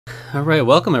All right,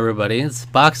 welcome everybody. It's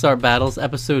Box Art Battles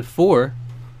episode 4,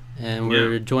 and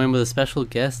we're joined with a special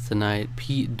guest tonight,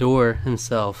 Pete Dorr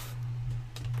himself.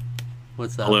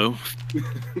 What's up? Hello.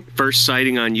 First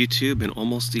sighting on YouTube in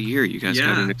almost a year. You guys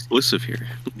got an exclusive here.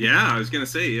 Yeah, I was gonna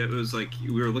say it was like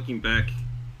we were looking back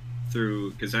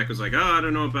through because Zach was like, "Oh, I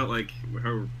don't know about like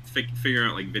how figuring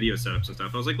out like video setups and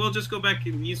stuff." I was like, "Well, just go back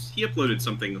and he uploaded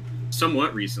something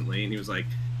somewhat recently," and he was like,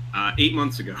 8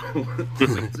 months ago.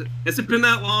 Like, has it been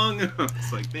that long?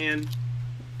 It's like, man.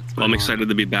 Well, I'm excited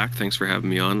to be back. Thanks for having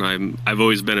me on. I've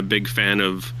always been a big fan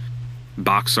of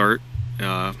box art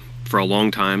for a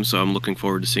long time, so I'm looking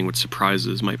forward to seeing what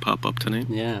surprises might pop up tonight.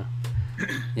 Yeah.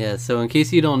 Yeah, so in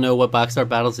case you don't know what Box Art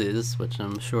Battles is, which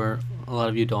I'm sure a lot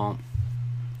of you don't,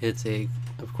 it's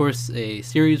of course a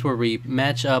series where we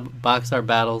match up box art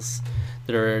battles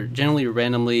that are generally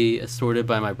randomly assorted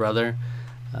by my brother.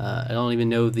 I don't even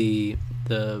know if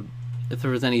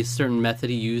there was any certain method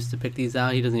he used to pick these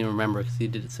out. He doesn't even remember because he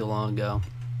did it so long ago.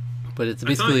 But it's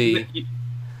basically...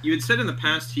 You had said in the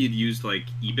past he had used like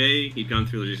eBay. He'd gone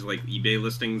through just like eBay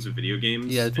listings of video games.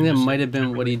 Yeah, I think that might have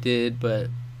been what he did, but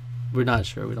we're not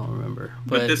sure. We don't remember.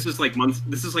 But this is like months.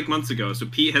 This is like months ago, so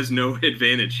Pete has no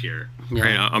advantage here. Yeah.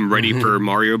 Right, I'm ready for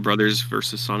Mario Brothers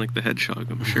versus Sonic the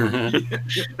Hedgehog. I'm sure.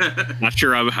 Not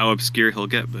sure how obscure he'll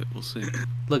get, but we'll see.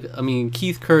 Look, I mean,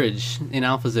 Keith Courage in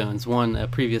Alpha Zones won a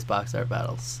previous box art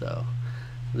battle, so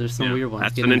there's some weird ones.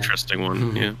 That's an interesting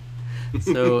one. Yeah.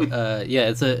 So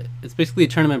yeah, it's basically a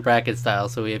tournament bracket style.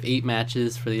 So we have 8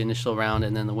 matches for the initial round,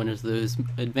 and then the winners of those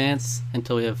advance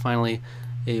until we have finally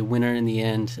a winner in the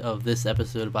end of this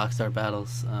episode of Box Art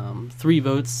Battles. 3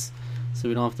 votes, so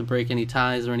we don't have to break any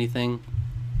ties or anything.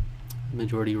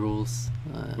 Majority rules.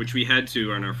 Which we had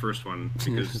to on our first one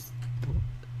because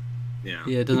yeah,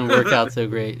 it doesn't work out so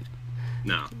great.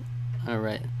 No. All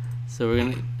right, so we're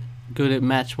gonna go to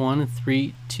match 1.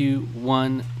 3, 2,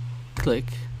 1, click.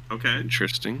 Okay.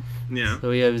 Interesting. Yeah. So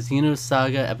we have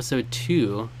Xenosaga Episode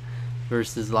 2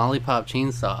 versus Lollipop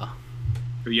Chainsaw.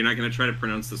 You're not going to try to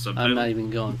pronounce the subtitle? I'm not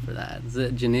even going for that. Is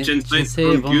it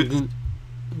Jinsei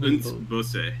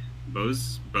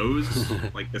Bose? Bose?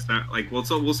 Like that's not like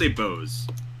we'll say Bose.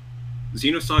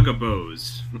 Xenosaga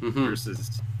Bose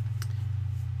versus.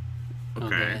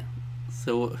 Okay.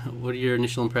 So what are your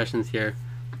initial impressions here?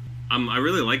 I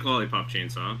really like Lollipop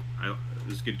Chainsaw. It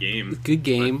was a good game. Good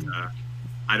game. But,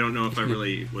 I don't know if I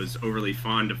really was overly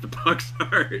fond of the box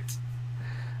art.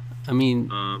 I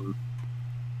mean,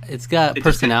 it's got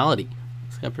personality.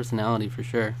 It's got personality for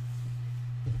sure.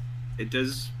 It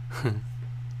does.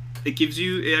 It gives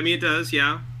you. I mean, it does.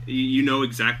 Yeah, you know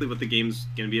exactly what the game's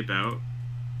gonna be about.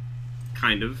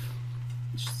 Kind of.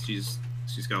 She's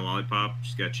got a lollipop.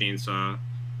 She's got a chainsaw.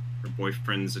 Her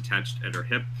boyfriend's attached at her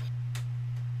hip.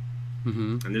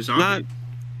 And there's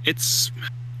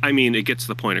I mean, it gets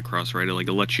the point across, right? Like,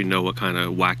 it lets you know what kind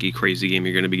of wacky, crazy game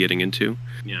you're going to be getting into.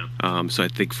 Yeah. So I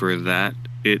think for that,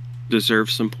 it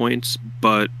deserves some points,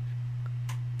 but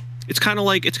it's kind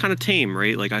of tame,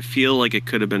 right? Like, I feel like it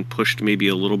could have been pushed maybe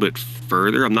a little bit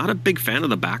further. I'm not a big fan of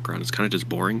the background. It's kind of just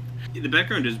boring. The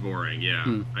background is boring,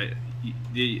 yeah.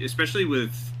 Especially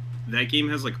with that game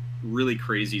has like really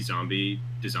crazy zombie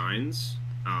designs.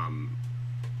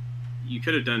 You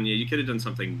could have done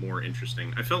something more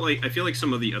interesting. I feel like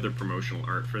some of the other promotional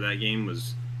art for that game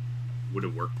would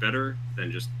have worked better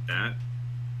than just that.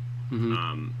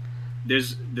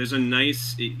 There's a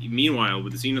nice meanwhile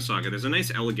with the Xenosaga, there's a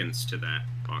nice elegance to that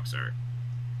box art.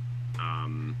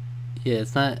 Yeah,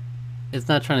 it's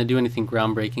not trying to do anything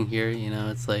groundbreaking here. You know,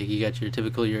 it's like you got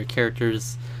your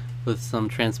characters with some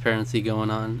transparency going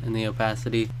on in the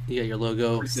opacity. You got your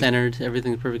logo centered,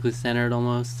 everything's perfectly centered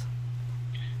almost.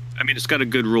 I mean, it's got a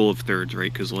good rule of thirds,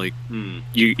 right? Because, like,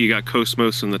 you got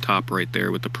Cosmos in the top right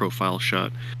there with the profile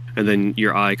shot, and then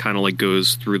your eye kind of, like,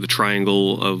 goes through the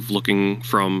triangle of looking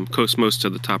from Cosmos to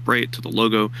the top right to the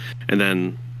logo, and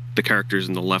then the characters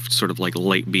in the left sort of, like,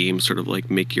 light beam sort of,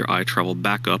 like, make your eye travel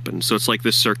back up, and so it's, like,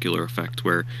 this circular effect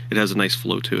where it has a nice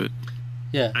flow to it.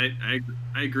 Yeah. I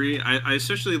agree. I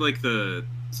especially like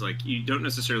it's like, you don't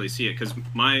necessarily see it, because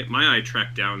my eye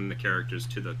tracked down the characters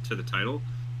to the title.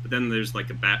 But then there's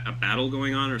like a battle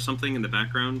going on or something in the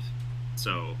background,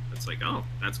 so it's like, oh,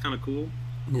 that's kind of cool.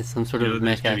 Yeah, some sort of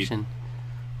mech action.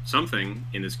 Something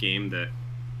in this game that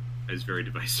is very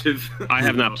divisive. I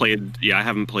have not played. Yeah, I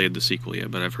haven't played the sequel yet,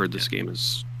 but I've heard this game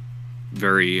is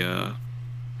very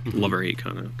love or hate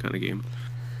kind of game.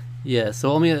 Yeah.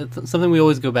 So I mean, something we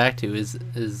always go back to is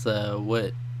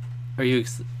what are you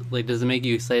like? Does it make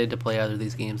you excited to play either of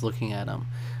these games? Looking at them,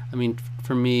 I mean,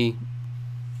 for me,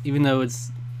 even though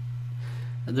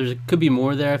there could be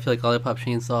more there. I feel like Lollipop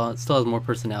Chainsaw, it still has more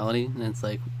personality, and it's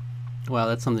like wow,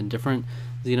 that's something different.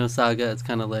 Xenosaga, it's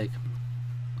kind of like,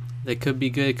 it could be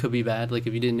good, it could be bad. Like,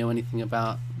 if you didn't know anything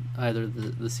about either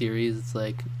the series, it's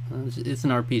like, it's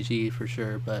an RPG for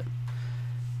sure, but...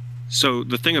 So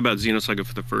the thing about Xenosaga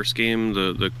for the first game,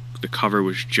 the cover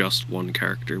was just one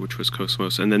character, which was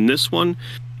Cosmos. And then this one,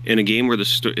 in a game where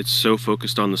it's so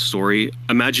focused on the story,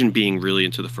 imagine being really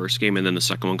into the first game, and then the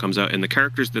second one comes out, and the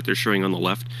characters that they're showing on the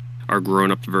left are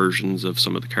grown-up versions of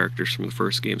some of the characters from the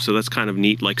first game. So that's kind of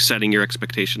neat, like setting your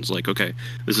expectations, like, okay,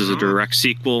 this is a direct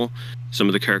sequel, some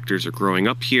of the characters are growing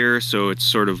up here, so it's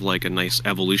sort of like a nice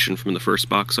evolution from the first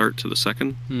box art to the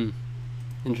second.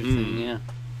 Interesting. Yeah.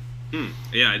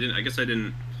 Yeah,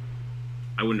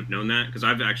 I wouldn't have known that, because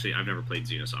I've never played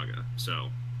Xenosaga, so...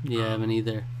 Yeah, I haven't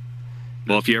either.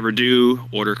 Well, if you ever do,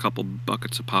 order a couple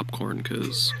buckets of popcorn,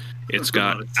 because it's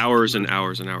got hours and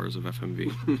hours and hours of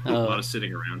FMV. A lot of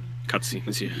sitting around.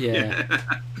 Cutscenes, Yeah.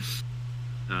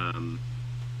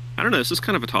 I don't know, this is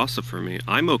kind of a toss-up for me.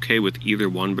 I'm okay with either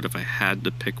one, but if I had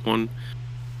to pick one,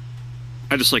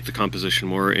 I just like the composition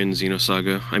more in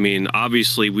Xenosaga. I mean,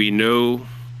 obviously, we know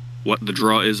what the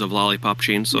draw is of Lollipop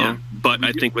Chainsaw, but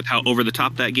I think with how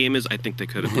over-the-top that game is, I think they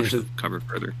could have pushed the cover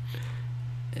further.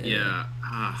 Yeah.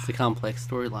 It's a complex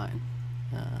storyline.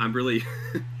 I'm really...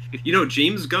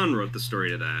 James Gunn wrote the story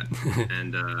to that,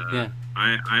 and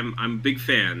I'm a big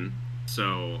fan,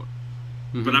 so...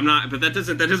 But I'm not. But that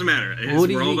doesn't matter. What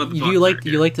do you like?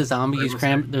 You like the zombies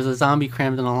crammed? There's a zombie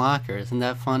crammed in a locker. Isn't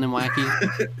that fun and wacky?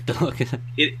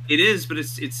 It is, but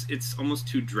it's almost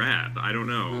too drab. I don't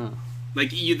know. Like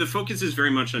the focus is very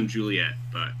much on Juliet,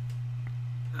 but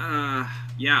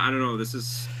yeah, I don't know. This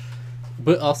is.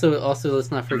 But also,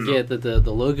 let's not forget that the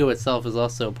logo itself is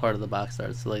also part of the box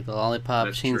art. So like the lollipop,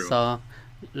 chainsaw. True.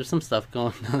 There's some stuff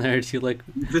going on there. You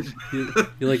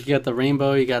got the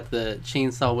rainbow, you got the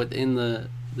chainsaw within the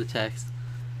text.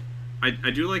 I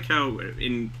do like how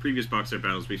in previous box art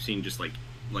battles we've seen just like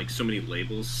so many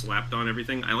labels slapped on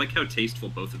everything. I like how tasteful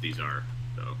both of these are.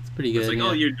 So it's pretty good. It's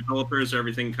like your developers are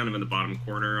everything kind of in the bottom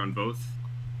corner on both.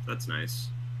 That's nice.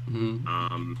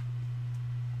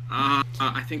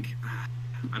 I think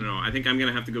I don't know. I think I'm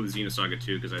gonna have to go with Xenosaga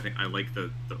 2 because I think I like the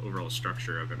overall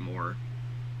structure of it more.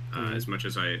 As much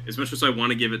as I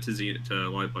want to give it to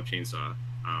Lollipop Chainsaw,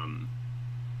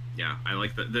 yeah, I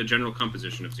like the general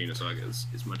composition of Xenosaga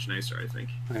is much nicer, I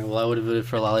think. All right, well, I would have voted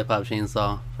for Lollipop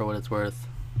Chainsaw for what it's worth.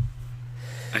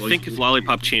 I think if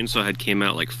Lollipop Chainsaw had came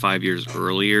out like 5 years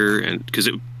earlier, and because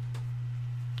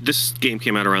this game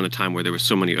came out around the time where there were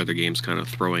so many other games kind of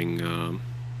throwing,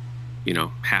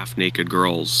 half-naked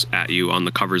girls at you on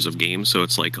the covers of games, so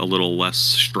it's like a little less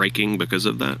striking because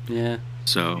of that. Yeah.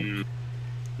 So.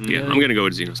 Yeah, I'm gonna go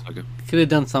with Xenosaga. Could have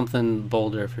done something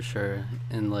bolder for sure,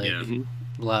 and like a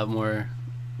lot more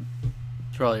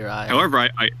draw your eye. However,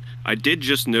 I did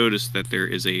just notice that there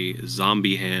is a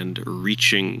zombie hand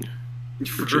reaching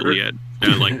for Juliet,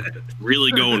 like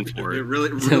really going for it. Really,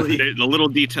 the little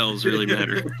details really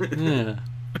matter. Yeah,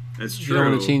 that's true. You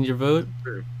don't want to change your vote?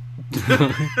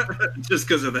 Just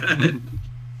because of that.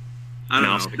 I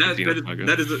don't know.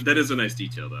 That is a nice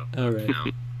detail, though. All right.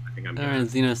 I think I'm all right,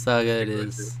 Xenosaga it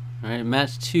is. All right,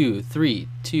 match 2, 3,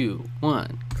 2,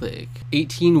 1, click.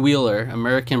 18-wheeler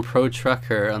American Pro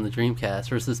Trucker on the Dreamcast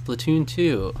versus Splatoon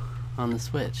 2 on the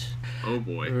Switch. Oh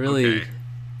boy. Really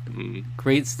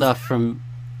great stuff from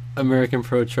American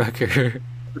Pro Trucker.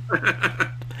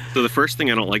 So the first thing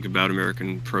I don't like about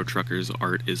American Pro Trucker's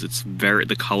art is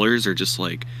the colors are just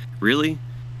like, really?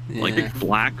 Yeah. Like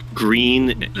black,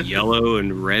 green, yellow,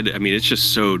 and red. I mean, it's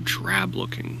just so drab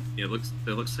looking. Yeah, it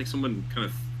looks like someone kind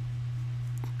of.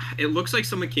 It looks like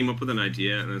someone came up with an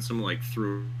idea and then someone like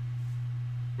threw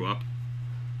up.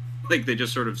 Like they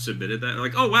just sort of submitted that.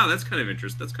 Like, oh wow, that's kind of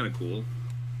interesting. That's kind of cool.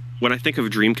 When I think of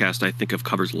Dreamcast, I think of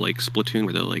covers like Splatoon,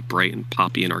 where they're like bright and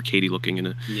poppy and arcadey looking.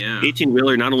 And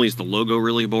 18-wheeler, not only is the logo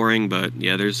really boring, but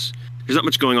yeah, there's not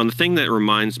much going on. The thing that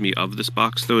reminds me of this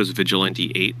box, though, is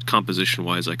Vigilante 8.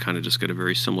 Composition-wise, I kind of just get a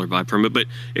very similar vibe from it. But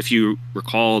if you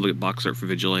recall the box art for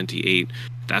Vigilante 8,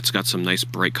 that's got some nice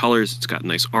bright colors. It's got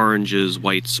nice oranges,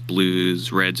 whites,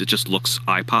 blues, reds. It just looks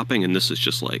eye-popping, and this is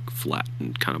just like flat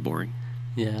and kind of boring.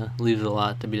 Yeah, leaves a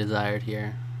lot to be desired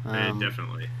here.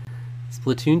 Definitely.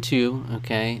 Splatoon 2,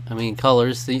 okay. I mean,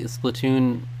 colors.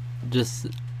 Splatoon, just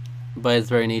by its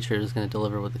very nature, is going to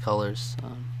deliver with the colors.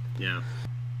 Yeah.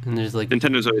 And there's like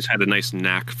Nintendo's always had a nice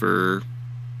knack for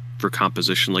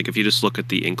composition. Like if you just look at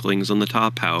the Inklings on the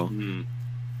top, how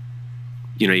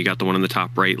you got the one on the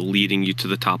top right leading you to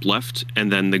the top left,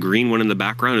 and then the green one in the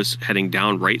background is heading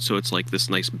down right, so it's like this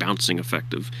nice bouncing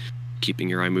effect of keeping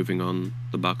your eye moving on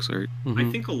the box art. I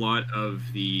think a lot of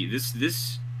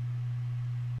this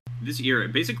this era,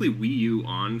 basically Wii U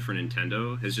on for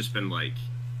Nintendo has just been like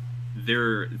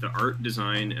the art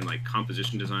design and like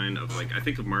composition design of like I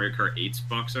think of Mario Kart 8's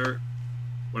box art.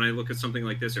 When I look at something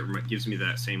like this, it gives me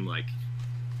that same like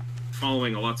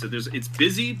following a lot. So it's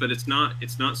busy, but it's not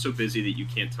so busy that you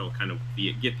can't tell kind of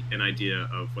get an idea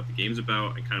of what the game's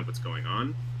about and kind of what's going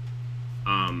on.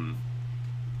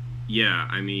 Yeah,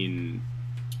 I mean,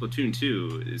 Splatoon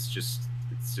 2 is just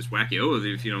wacky. Oh,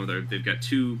 they've got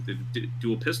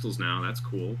dual pistols now. That's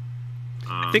cool.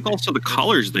 I think also the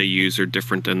colors they use are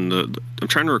different than the. I'm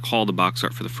trying to recall the box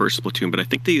art for the first Splatoon, but I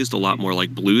think they used a lot more like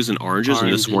blues and oranges,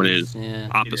 and this one is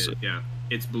opposite. Yeah,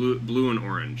 it's blue and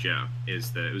orange. Yeah,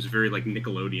 it was very like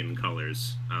Nickelodeon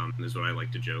colors. Is what I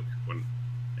like to joke when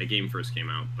a game first came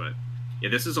out. But yeah,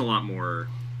 this is a lot more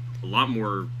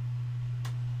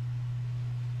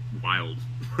wild.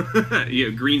 Yeah,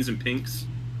 greens and pinks.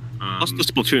 Plus, the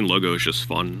Splatoon logo is just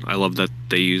fun. I love that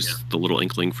they used the little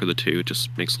inkling for the 2. It just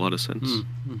makes a lot of sense.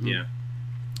 Mm-hmm. Yeah.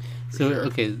 So, sure.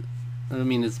 Okay, I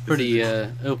mean, it's pretty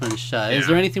open shot. Yeah. Is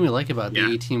there anything we like about the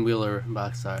 18-wheeler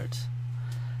box art?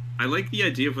 I like the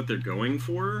idea of what they're going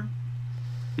for.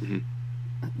 Mm-hmm.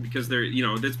 Because they're,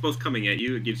 that's both coming at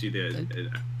you. It gives you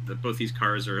the both these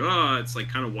cars are, it's like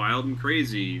kind of wild and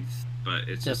crazy, but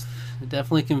it's it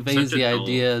definitely conveys the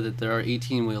idea that there are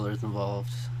 18-wheelers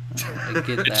involved. I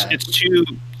get that. It's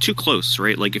too close,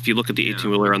 right? Like if you look at the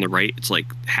 18-wheeler on the right, it's like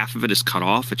half of it is cut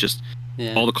off. It just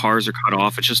all the cars are cut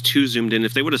off. It's just too zoomed in.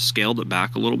 If they would have scaled it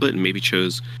back a little bit and maybe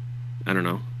chose, I don't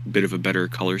know, a bit of a better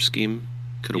color scheme,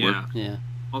 could have worked. Yeah.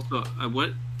 Also,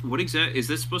 what exact is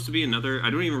this supposed to be? Another? I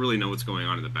don't even really know what's going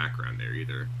on in the background there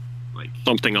either. Like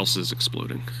something else is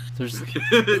exploding. There's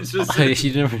it's just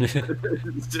you never know.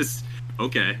 It's just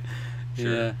okay.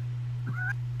 Sure. Yeah.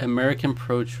 American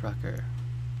Pro Trucker.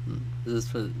 Is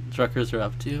this what truckers are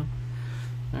up to?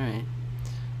 All right.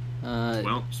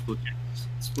 Well,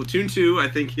 Splatoon 2, I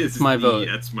think is my vote.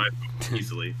 That's my vote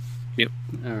easily. Yep.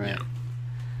 All right.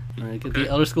 Yeah. All right. Get the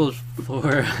Elder Scrolls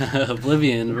 4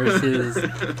 Oblivion versus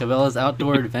Cabela's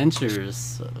Outdoor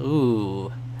Adventures.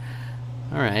 Ooh.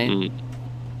 All right.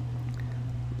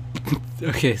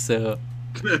 Okay, so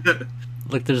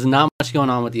look, there's not much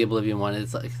going on with the Oblivion one.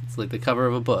 It's like the cover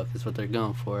of a book is what they're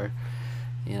going for.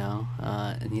 And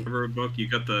cover of a book, you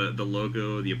got the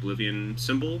logo, the Oblivion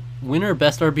symbol. Winner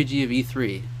Best RPG of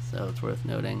E3, so it's worth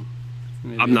noting.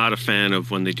 Maybe. I'm not a fan of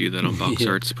when they do that on box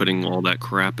arts, putting all that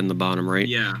crap in the bottom right.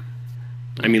 Yeah.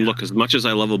 I mean, look, as much as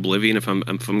I love Oblivion, if I'm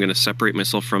going to separate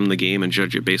myself from the game and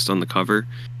judge it based on the cover,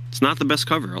 it's not the best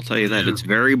cover. I'll tell you that. It's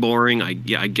very boring. I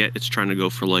get it's trying to go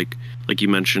for like you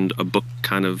mentioned, a book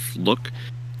kind of look,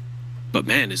 but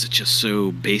man, is it just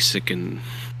so basic and.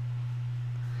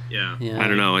 Yeah. I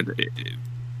don't know.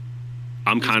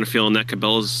 I'm kind of feeling that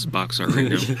Cabela's box art right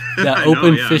now. That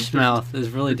open fish mouth is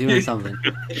really doing something.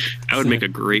 That would make a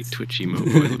great Twitch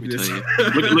emote, let me tell you.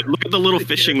 Look at the little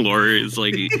fishing lure. It's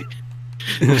like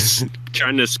he's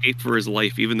trying to escape for his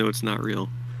life, even though it's not real.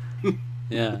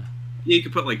 Yeah. You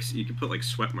could put like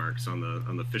sweat marks on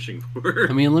the fishing lure.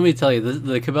 I mean, let me tell you,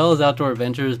 the Cabela's Outdoor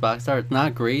Adventures box art is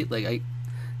not great. Like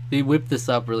they whipped this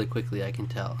up really quickly. I can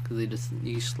tell because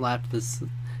you slapped this.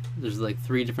 There's like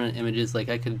 3 different images. Like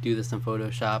I could do this in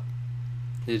Photoshop.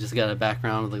 They just got a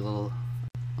background with like a little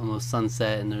almost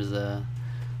sunset, and there's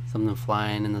something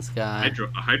flying in the sky.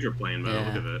 A hydroplane by the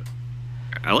look of it.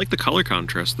 I like the color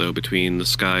contrast though between the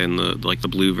sky and the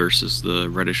blue versus the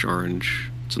reddish orange.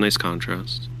 It's a nice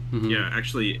contrast. Mm-hmm. Yeah,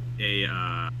 actually,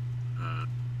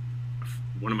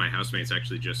 one of my housemates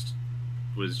actually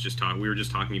was talking. We were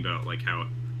just talking about like how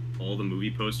all the movie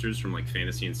posters from like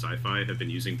fantasy and sci-fi have been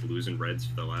using blues and reds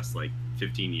for the last like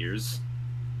 15 years,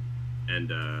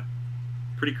 and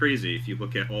pretty crazy. If you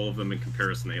look at all of them in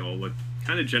comparison, they all look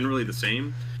kind of generally the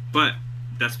same, but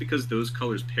that's because those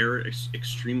colors pair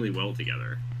extremely well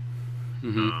together.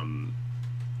 Mm-hmm.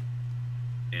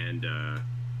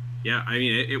 Yeah, I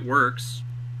mean it works.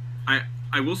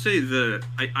 I will say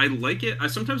I like it.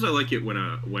 Sometimes I like it when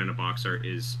a box art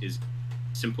is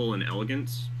simple and elegant.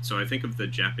 So I think of the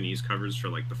Japanese covers for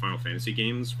like the Final Fantasy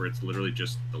games where it's literally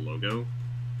just the logo.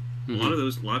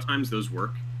 Mm-hmm. A lot of times those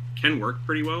can work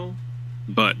pretty well.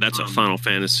 But that's a Final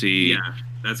Fantasy. Yeah,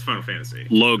 that's Final Fantasy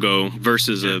logo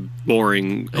versus a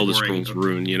boring Elder Scrolls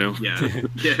rune. Yeah,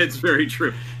 yeah, it's very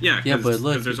true. Yeah, but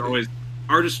look, there's always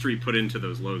artistry put into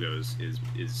those logos is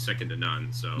second to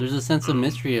none. So there's a sense of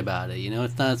mystery about it.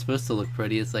 It's not supposed to look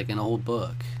pretty. It's like an old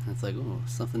book. It's like, oh,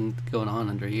 something going on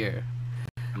under here.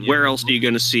 Yeah. Where else are you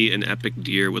going to see an epic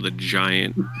deer with a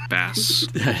giant bass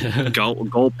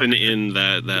gulping in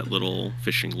that little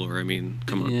fishing lure? I mean,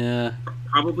 come on. Yeah.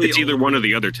 Probably it's either one or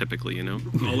the other, typically,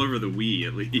 all over the Wii,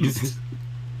 at least.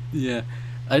 Yeah.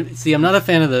 I'm not a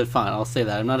fan of the font. I'll say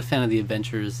that. I'm not a fan of the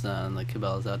Adventures, like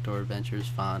Cabela's Outdoor Adventures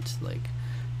font. Like,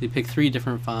 they pick 3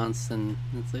 different fonts, and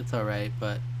it's all right,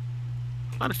 but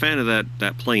Not a fan of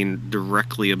that plane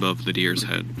directly above the deer's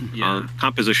head. Yeah.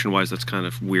 Composition-wise, that's kind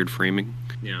of weird framing.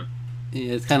 Yeah.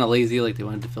 yeah, it's kind of lazy. Like, they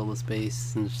wanted to fill the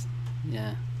space, and just,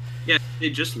 yeah. Yeah, they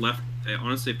just left.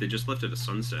 Honestly, if they just left it a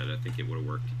sunset, I think it would have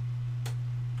worked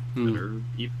better.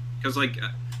 Because, like,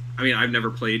 I mean, I've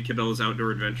never played Cabela's Outdoor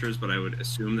Adventures, but I would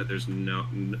assume that there's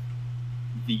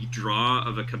the draw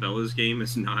of a Cabela's game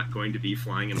is not going to be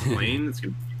flying in a plane. It's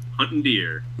going to be hunting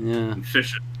deer Yeah. and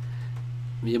fishing.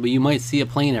 Yeah, but you might see a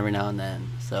plane every now and then,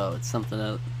 so it's something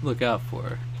to look out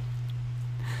for.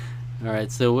 All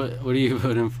right, so what are you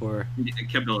voting for?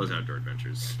 Cabela's Outdoor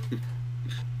Adventures.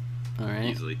 All right,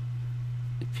 Easily.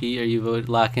 Pete, are you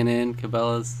locking in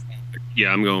Cabela's?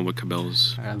 Yeah, I'm going with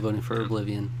Cabela's. All right, I'm voting for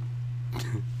Oblivion.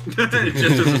 Just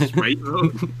as a spite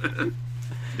vote?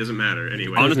 Doesn't matter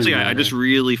anyway. Honestly, I matter. just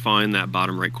really find that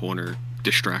bottom right corner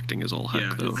distracting as all heck,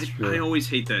 Yeah, though. I always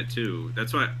hate that too.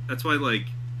 That's why like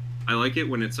I like it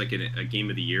when it's like a game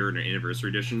of the year and an anniversary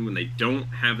edition when they don't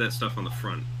have that stuff on the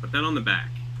front, but then on the back.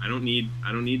 I don't need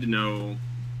to know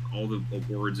all the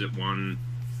awards it won.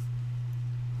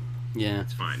 Yeah.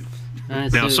 It's fine. All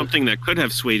right, Now, so, something that could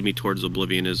have swayed me towards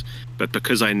Oblivion is, but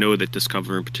because I know that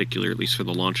Discover in particular, at least for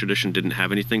the launch edition, didn't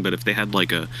have anything. But if they had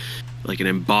like an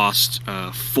embossed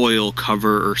foil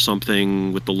cover or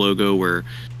something with the logo where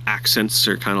accents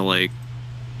are kind of like,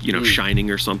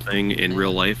 shining or something in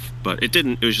real life, but it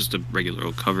didn't. It was just a regular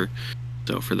old cover.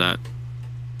 So for that,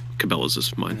 Cabela's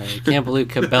is mine. I can't believe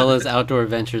Cabela's Outdoor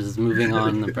Adventures is moving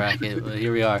on in the bracket, but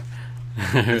here we are.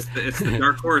 It's the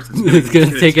dark horse. It's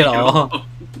gonna take it all.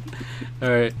 All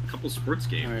right. A couple sports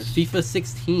games. All right. FIFA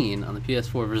 16 on the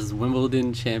PS4 versus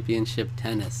Wimbledon Championship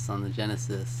Tennis on the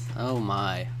Genesis. Oh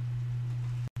my.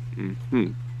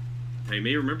 Mm-hmm. I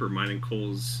may remember mine and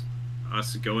Cole's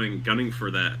us gunning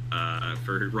for that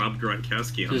for Rob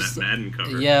Gronkowski on that Madden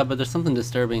cover. Yeah, but there's something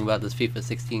disturbing about this FIFA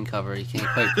 16 cover. You can't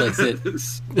quite place it.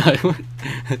 It's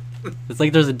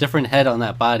like there's a different head on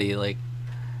that body. Like,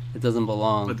 it doesn't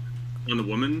belong. But on the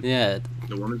woman? Yeah.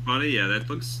 The woman's body? Yeah, that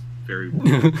looks very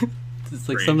It's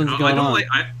like strange. something's going on.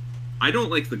 I don't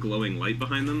like the glowing light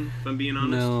behind them, if I'm being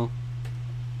honest. No.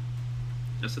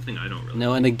 That's the thing I don't really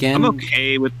No, and again... I'm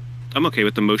okay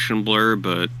with the motion blur,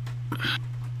 but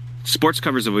sports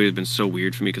covers have always been so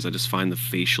weird for me because I just find the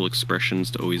facial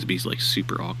expressions to always be like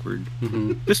super awkward.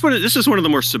 Mhm. This is one of the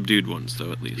more subdued ones,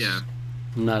 though, at least. Yeah.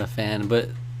 I'm not a fan, but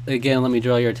again, let me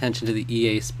draw your attention to the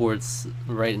EA Sports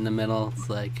right in the middle. It's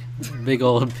like a big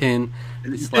old pin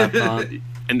slapped on.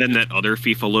 And then that other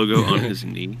FIFA logo on his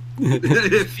knee.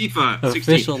 FIFA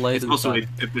 16. Official licensed It's also an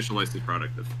product. official licensed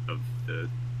product of the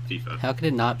FIFA. How could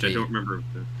it not Which be? I don't remember.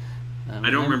 I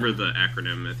don't remember the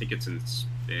acronym. I think it's in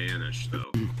Spanish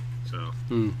though. So.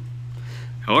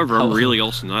 However, I'm really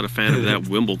also not a fan of that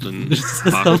Wimbledon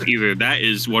box either. That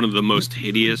is one of the most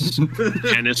hideous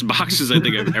tennis boxes I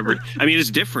think I've ever. I mean, it's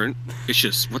different. It's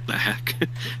just what the heck.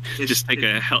 Just take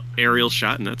a aerial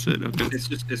shot and that's it. Okay.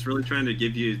 It's really trying to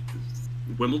give you.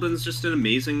 Wimbledon's just an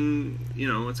amazing.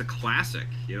 It's a classic.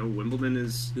 Wimbledon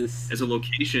is as a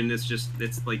location.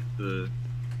 It's like the.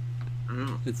 I don't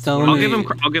know. It's telling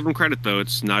I'll give them credit though.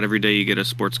 It's not every day you get a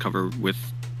sports cover with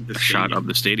a shot of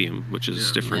the stadium, which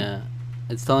is different. Yeah.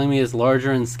 It's telling me it's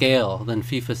larger in scale than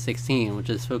FIFA 16, which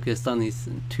is focused on these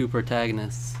 2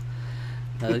 protagonists.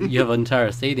 You have an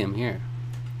entire stadium here.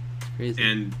 It's crazy.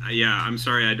 And I'm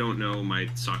sorry, I don't know my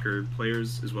soccer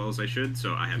players as well as I should,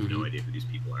 so I have no idea who these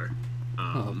people are.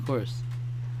 Of course.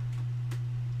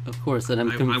 Of course, and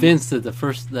I'm convinced that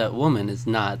that woman is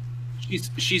not.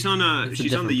 She's on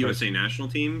the USA person. national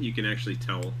team. You can actually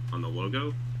tell on the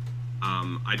logo.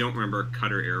 I don't remember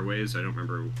Qatar Airways. I don't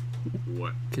remember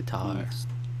what Qatar.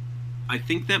 I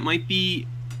think that might be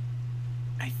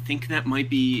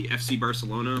FC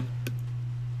Barcelona.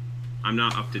 I'm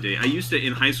not up to date. I used to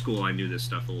in high school. I knew this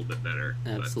stuff a little bit better.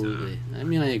 Absolutely. I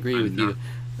mean, I agree I'm with not- you.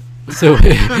 So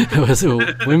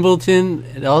Wimbledon.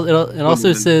 It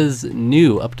also says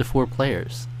new up to 4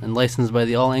 players and licensed by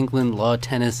the All England Law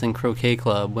Tennis and Croquet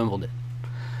Club, Wimbledon.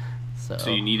 So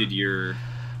you needed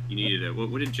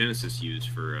what did Genesis use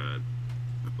for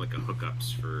like a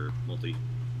hookups for multi?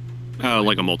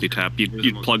 Like a multi-tap.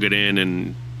 You'd plug it in,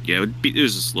 and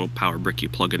there's this little power brick. You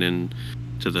plug it in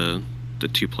to the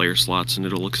 2-player slots, and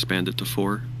it'll expand it to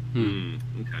 4. Okay.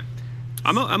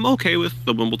 I'm okay with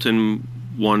the Wimbledon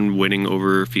one winning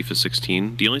over FIFA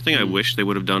 16. The only thing I wish they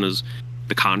would have done is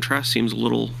the contrast seems a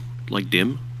little like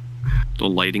dim. the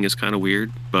lighting is kind of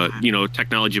weird. But you know,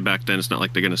 technology back then, it's not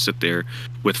like they're gonna sit there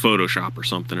with Photoshop or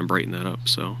something and brighten that up.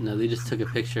 So No, they just took a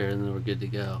picture and they were good to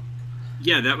go.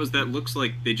 Yeah, that looks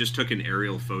like they just took an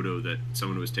aerial photo that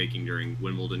someone was taking during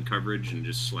Wimbledon coverage and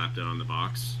just slapped it on the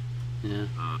box. Yeah.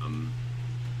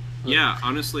 Yeah,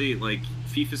 honestly, like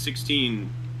FIFA 16,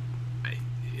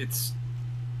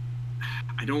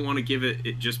 I don't want to give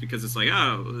it just because it's like,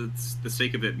 oh, it's the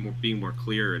sake of it being more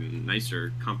clear and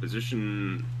nicer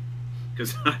composition,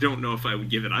 because I don't know if I would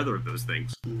give it either of those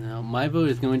things. Now, my vote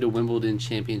is going to Wimbledon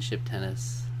Championship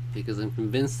Tennis because I'm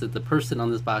convinced that the person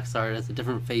on this box art has a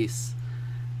different face.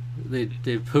 They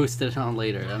posted it on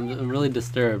later. I'm really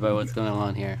disturbed by what's going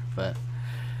on here, but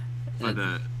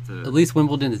at least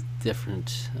Wimbledon is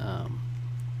different.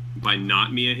 By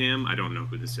not Mia Hamm, I don't know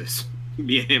who this is.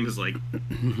 Mia Hamm is like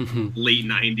late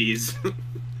 90s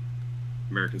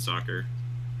American soccer.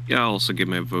 yeah, I'll also give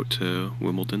my vote to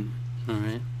Wimbledon. All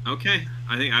right. Okay,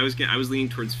 I think I was leaning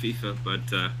towards FIFA, but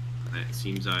it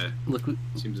seems Look,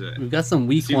 we've got some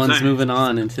weak ones moving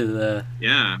on into the.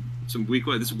 Yeah, some weak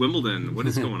ones. This is Wimbledon. What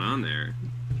is going on there?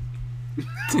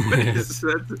 That's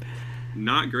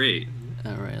not great.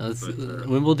 All right, let's.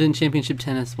 Wimbledon Championship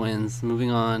Tennis wins.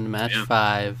 Moving on, match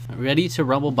 5. Ready to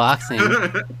Rumble Boxing.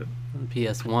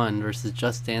 PS1 versus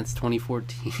Just Dance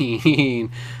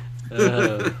 2014.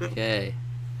 Okay.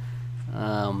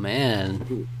 Oh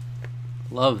man,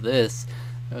 love this.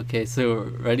 Okay, so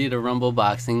Ready to Rumble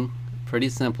Boxing. Pretty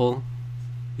simple.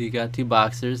 You got 2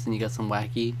 boxers and you got some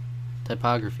wacky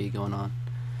typography going on.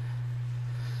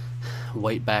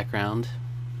 White background.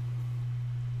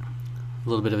 A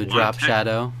little bit of a drop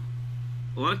shadow.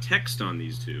 A lot of text on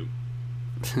these two.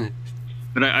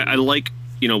 But I like,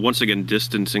 you know, once again,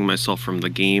 distancing myself from the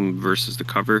game versus the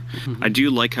cover. I do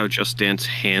like how Just Dance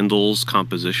handles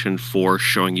composition for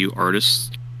showing you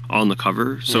artists on the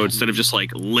cover. So instead of just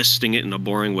like listing it in a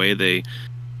boring way, they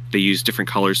use different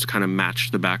colors to kind of match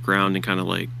the background and kind of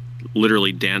like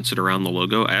literally dance it around the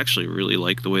logo. I actually really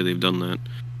like the way they've done that.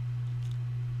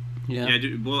 Yeah.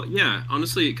 Yeah. Well, yeah.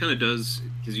 Honestly, it kind of does,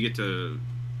 because you get to.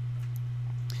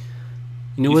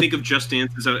 You think of Just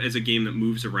Dance as a game that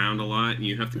moves around a lot, and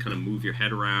you have to kind of move your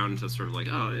head around. So it's sort of like,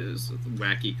 oh, it's a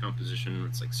wacky composition.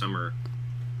 It's like summer.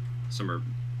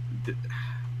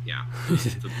 Yeah.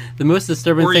 The most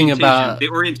disturbing thing about the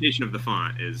orientation of the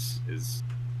font is.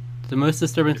 The most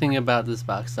disturbing thing about this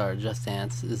box art, Just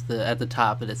Dance, is at the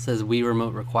top it says "Wii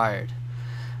Remote Required."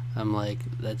 I'm like,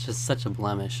 that's just such a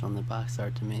blemish on the box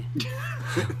art to me.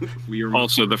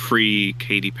 Also, the free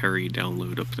Katy Perry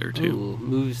download up there too. Ooh,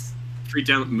 moves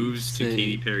to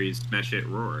Katy Perry's Smash Hit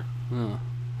Roar. Oh.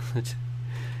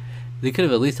 They could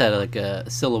have at least had like a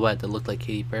silhouette that looked like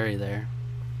Katy Perry there.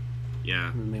 Yeah,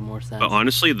 it would make more sense. But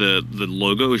honestly, the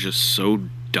logo is just so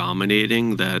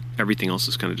dominating that everything else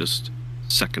is kind of just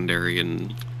secondary.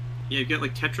 And yeah, you've got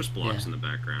like Tetris blocks in the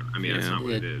background. I mean, that's not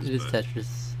what it is. It is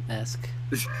Tetris-esque.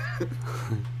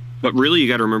 But really, you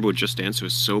got to remember with Just Dance, it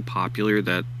was so popular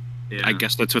that I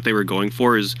guess that's what they were going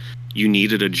for, is you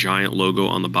needed a giant logo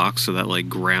on the box so that like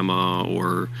grandma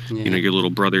or you know, your little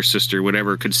brother, sister,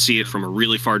 whatever, could see it from a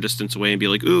really far distance away and be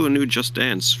like, ooh, a new Just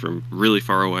Dance from really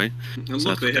far away. And so look,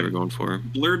 that's what they were going for.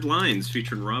 Blurred Lines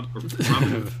featuring Robin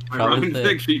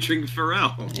Thicke featuring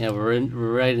Pharrell. Yeah, we're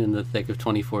right in the thick of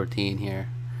 2014 here.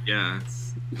 Yeah.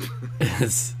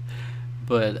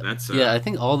 But I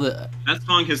think all the that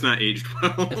song has not aged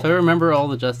well. If I remember all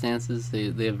the Just Dances,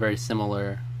 they have very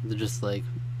similar. They're just like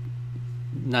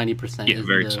 90% is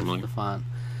the font.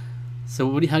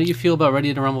 So how do you feel about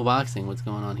Ready to Rumble Boxing? What's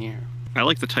going on here? I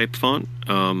like the type font.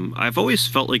 I've always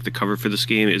felt like the cover for this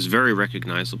game is very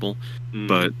recognizable,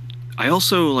 but I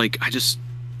also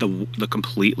the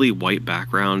completely white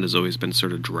background has always been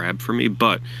sort of drab for me,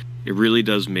 but it really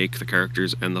does make the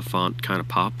characters and the font kind of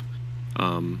pop.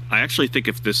 I actually think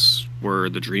if this were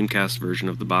the Dreamcast version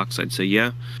of the box, I'd say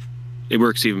it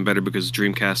works even better, because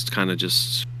Dreamcast kind of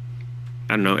just,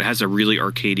 I don't know, it has a really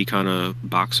arcadey kind of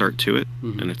box art to it,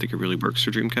 and I think it really works for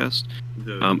Dreamcast.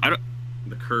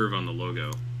 The curve on the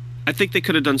logo. I think they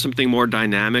could have done something more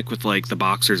dynamic with like the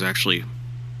boxers actually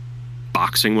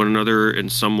boxing one another in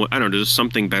some way. I don't know, just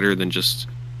something better than just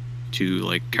 2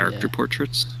 like character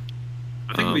portraits.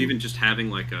 I think even just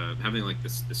having the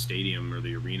stadium or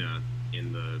the arena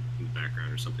in the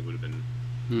background or something would have been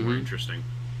more interesting.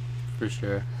 For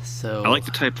sure. So I like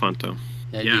the type font though.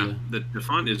 Yeah, the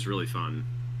font is really fun.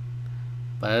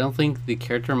 But I don't think the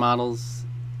character models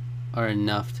are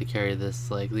enough to carry this.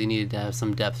 Like, they needed to have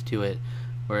some depth to it.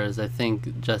 Whereas I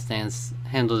think Just Dance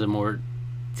handled it more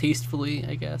tastefully,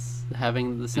 I guess,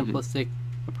 having the simplistic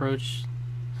approach.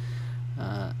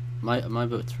 My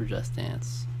vote's for Just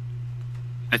Dance.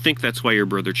 I think that's why your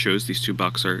brother chose these two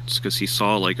box arts, because he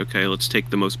saw like, okay, let's take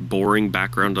the most boring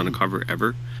background on a cover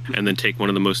ever, and then take one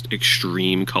of the most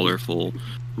extreme, colorful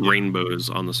rainbows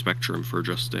on the spectrum for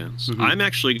Just Dance. I'm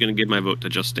actually going to give my vote to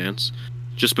Just Dance,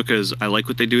 just because I like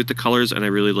what they do with the colors, and I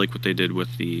really like what they did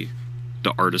with the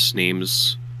artist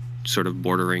names, sort of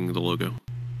bordering the logo.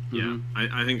 Yeah,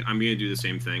 I think I'm going to do the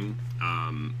same thing.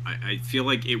 I feel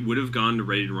like it would have gone to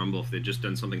Ready to Rumble if they'd just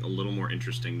done something a little more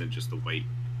interesting than just the white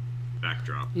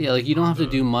backdrop. Yeah, like you don't have to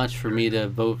do much for me to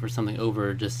vote for something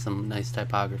over just some nice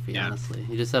typography, honestly.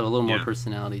 You just have a little more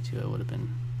personality to it would have been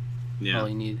all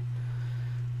you need.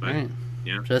 But, all right.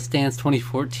 Yeah. Just Dance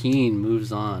 2014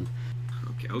 moves on.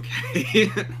 Okay.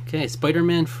 Okay,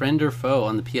 Spider-Man Friend or Foe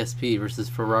on the PSP versus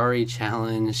Ferrari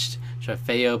challenged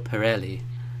Trofeo Pirelli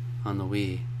on the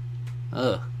Wii.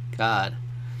 Oh, God.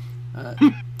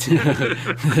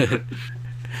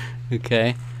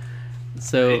 Okay.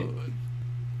 So,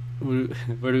 where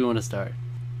do we want to start?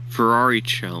 Ferrari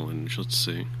challenge, let's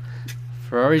see.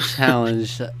 Ferrari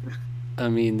challenge, I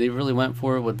mean, they really went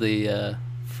for it with the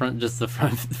front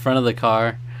of the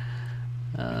car.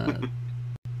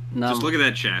 Just look at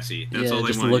that chassis. That's all they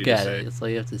just wanted look you to at say. it. That's all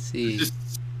you have to see.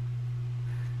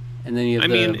 And then you have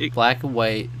the black and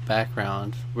white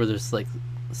background where there's like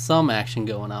some action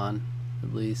going on,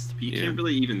 at least. You can't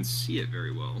really even see it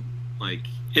very well. Like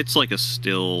it's like a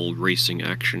still racing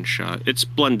action shot. It's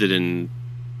blended in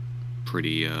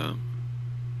pretty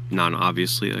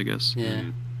non-obviously, I guess. Yeah.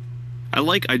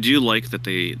 I do like that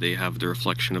they have the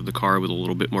reflection of the car with a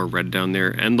little bit more red down there,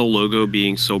 and the logo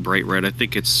being so bright red. I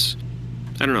think it's,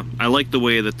 I don't know. I like the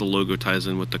way that the logo ties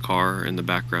in with the car, and the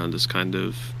background is kind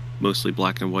of mostly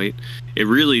black and white. It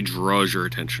really draws your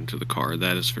attention to the car,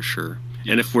 that is for sure.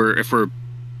 Yeah. And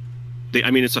I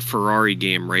mean, it's a Ferrari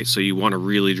game, right? So you want to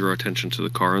really draw attention to the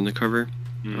car on the cover.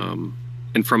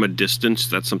 And from a distance,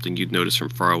 that's something you'd notice from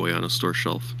far away on a store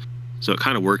shelf. So it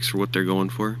kind of works for what they're going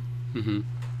for.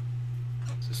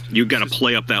 You got to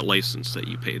play up that license that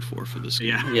you paid for this game.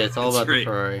 Yeah, it's all about the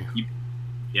Ferrari.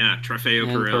 Trofeo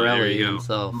and Pirelli. There you go.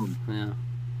 Himself. Yeah.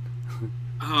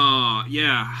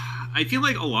 Yeah. I feel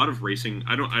like a lot of racing.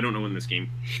 I don't know when this game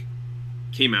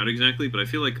came out exactly, but I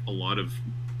feel like a lot of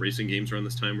racing games around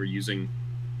this time were using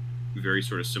very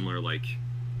sort of similar, like,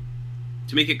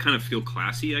 to make it kind of feel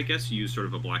classy, I guess, you use sort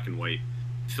of a black and white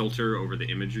filter over the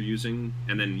image you're using,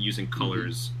 and then using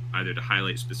colors either to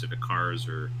highlight specific cars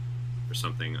or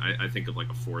something. I think of like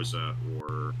a Forza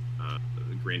or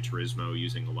Gran Turismo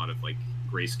using a lot of like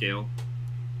grayscale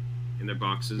in their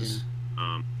boxes.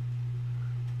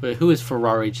 But who is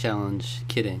Ferrari challenge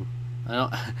kidding? I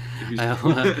don't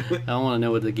want to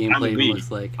know what the gameplay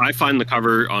looks like. I find the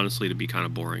cover honestly to be kind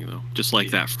of boring though. Just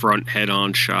like that front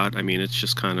head-on shot. I mean, it's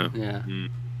just kind of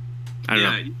I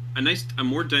don't know. A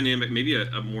more dynamic, maybe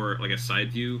a more like a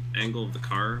side view angle of the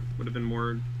car would have been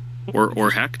more.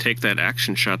 Or heck, take that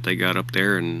action shot they got up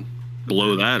there and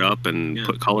blow that up and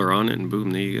put color on it, and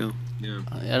boom, there you go. Yeah.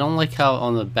 I don't like how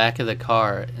on the back of the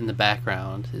car in the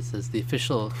background it says the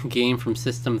official game from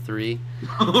System 3.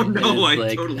 Oh no,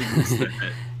 I totally missed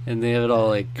that. And they have it all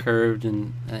like curved,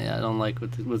 and I don't like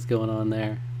what's going on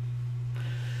there.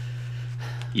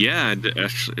 Yeah,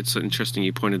 it's interesting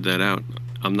you pointed that out.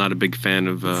 I'm not a big fan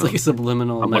of. It's like a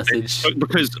subliminal message.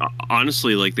 Because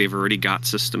honestly, like they've already got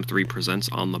System 3 Presents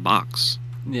on the box.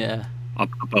 Yeah. Up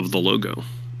above the logo.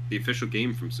 The official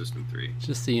game from System 3.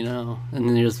 Just so you know. And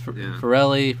then there's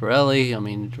Pirelli. I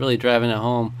mean, really driving it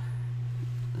home.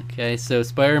 Okay, so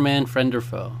Spider-Man, Friend or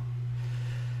Foe?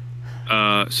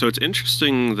 So it's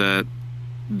interesting that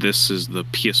this is the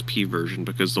PSP version,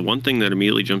 because the one thing that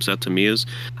immediately jumps out to me is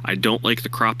I don't like the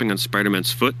cropping on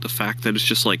Spider-Man's foot. The fact that it's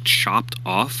just like chopped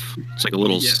off. It's like a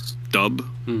little stump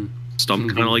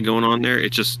kind of like going on there.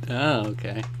 It just... Oh,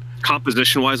 okay.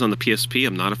 Composition-wise on the PSP,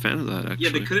 I'm not a fan of that, actually.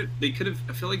 Yeah, they could have.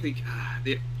 I feel like they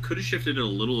could have shifted it a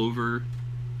little over,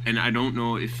 and I don't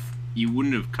know if you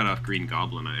wouldn't have cut off Green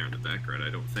Goblin there in the background. I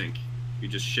don't think you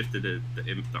just shifted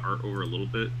the art over a little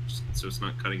bit, so it's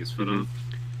not cutting his foot off.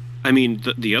 I mean,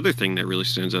 the other thing that really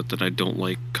stands out that I don't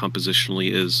like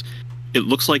compositionally is it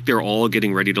looks like they're all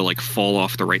getting ready to like fall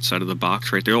off the right side of the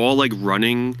box, right? They're all like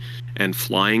running and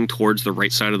flying towards the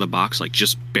right side of the box, like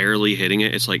just barely hitting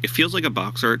it. It's like, it feels like a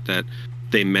box art that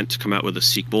they meant to come out with a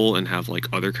sequel and have like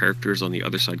other characters on the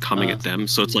other side coming at them.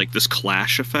 So it's like this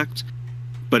clash effect,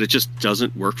 but it just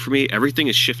doesn't work for me. Everything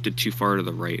is shifted too far to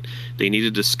the right. They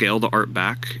needed to scale the art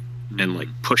back and like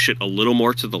push it a little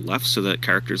more to the left so that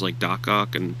characters like Doc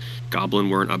Ock and Goblin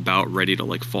weren't about ready to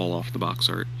like fall off the box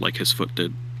art like his foot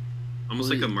did. Almost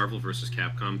like a Marvel vs.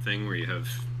 Capcom thing where you have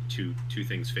two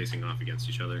things facing off against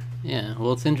each other. Yeah,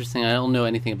 well, it's interesting. I don't know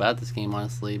anything about this game,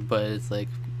 honestly, but it's like,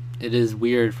 it is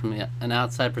weird from an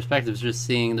outside perspective. It's just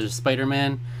seeing there's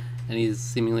Spider-Man, and he's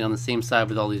seemingly on the same side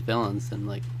with all these villains, and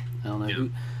like, I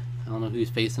don't know who he's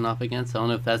facing off against. I don't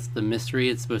know if that's the mystery.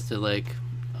 It's supposed to like,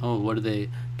 oh, what are they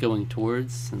going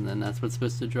towards, and then that's what's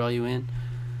supposed to draw you in.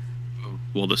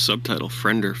 Well, the subtitle,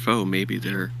 friend or foe, maybe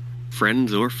they're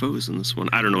friends or foes in this one.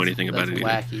 I don't know anything about it either.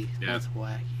 Wacky. Yeah. That's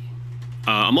wacky.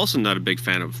 I'm also not a big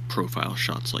fan of profile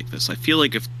shots like this. I feel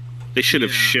like if they should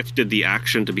have shifted the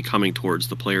action to be coming towards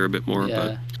the player a bit more,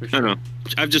 but for sure. I don't know.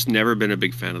 I've just never been a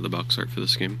big fan of the box art for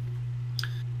this game.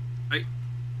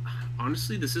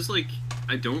 Honestly, this is like,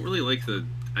 I don't really like the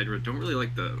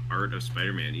art of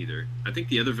Spider-Man either. I think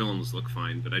the other villains look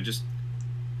fine, but it's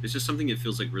just something that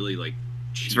feels like really like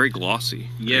cheap. It's very glossy.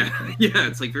 Yeah, yeah,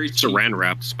 it's like very cheap. Saran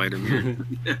wrapped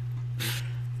Spider-Man. Yeah.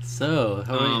 So,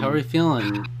 how are we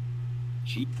feeling?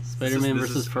 Cheap. Spider-Man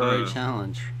versus Ferrari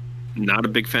Challenge. Not a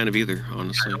big fan of either,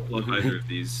 honestly. I don't love either of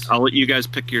these. I'll let you guys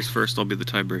pick yours first. I'll be the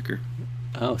tiebreaker.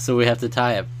 Oh, so we have to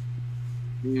tie it.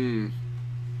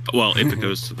 Well, if it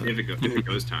goes to the... if it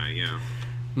goes tying, yeah.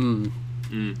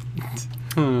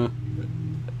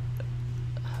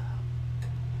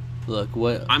 Look,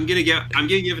 what I'm gonna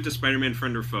give it to Spider-Man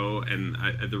Friend or Foe, and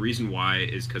the reason why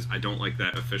is because I don't like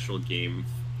that official game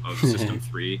of System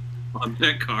 3 on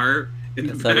that car in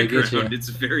the background. It's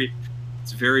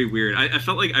very weird. I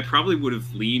felt like I probably would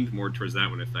have leaned more towards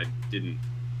that one if I didn't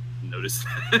notice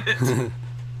that.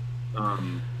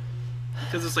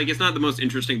 Because it's like, it's not the most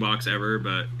interesting box ever,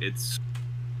 but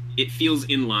it feels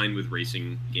in line with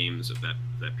racing games of that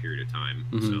period of time.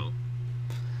 So,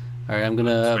 all right, I'm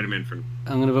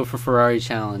gonna vote for Ferrari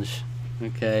Challenge.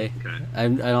 Okay. I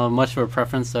don't have much of a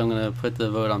preference, so I'm gonna put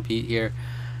the vote on Pete here.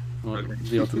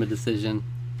 The ultimate decision.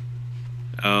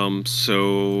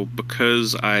 So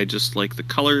because I just like the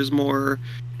colors more,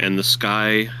 and the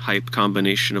sky hype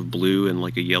combination of blue and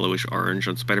like a yellowish orange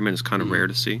on Spider-Man is kind of rare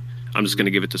to see. I'm just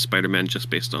gonna give it to Spider-Man just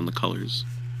based on the colors.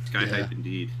 Sky hype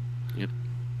indeed. Yep.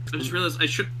 I just realized I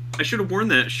should have worn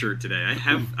that shirt today. I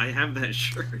have that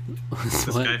shirt. The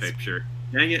Sky hype shirt.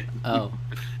 Dang it. Oh.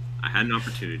 I had an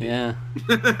opportunity. Yeah.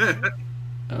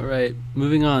 All right,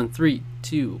 moving on. 3,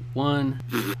 2, 1.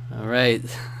 All right,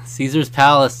 Caesar's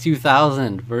Palace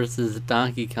 2000 versus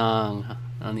Donkey Kong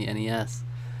on the NES.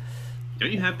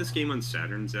 Don't you have this game on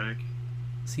Saturn, Zach?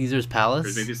 Caesar's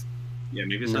Palace? Maybe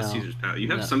it's not Caesar's Palace. You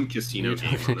have some casino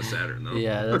game on the Saturn, though.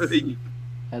 Yeah,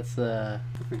 that's I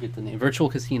forget the name. Virtual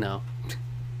Casino.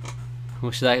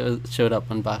 Wish that showed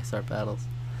up on Box Art Battles.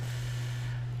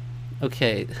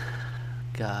 Okay,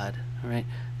 God. All right,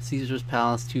 Caesar's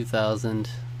Palace 2000.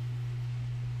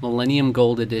 Millennium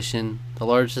Gold Edition, the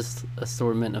largest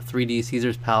assortment of 3D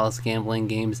Caesar's Palace gambling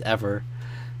games ever.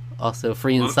 Also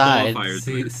free inside,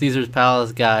 Caesar's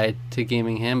Palace Guide to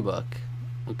Gaming Handbook.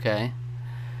 Okay.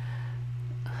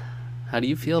 How do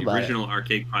you feel about it? Original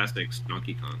arcade classics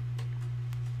Donkey Kong.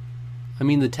 I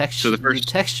mean, the texture. The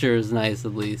texture is nice,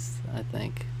 at least, I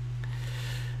think.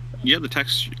 Yeah, the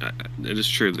texture. It is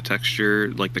true. The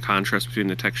texture, like the contrast between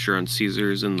the texture on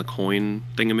Caesar's and the coin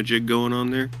thingamajig going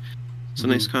on there. It's a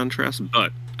nice contrast,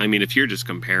 but I mean, if you're just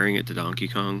comparing it to Donkey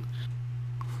Kong,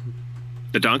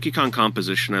 the Donkey Kong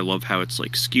composition, I love how it's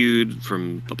like skewed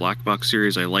from the Black Box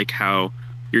series. I like how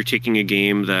you're taking a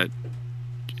game that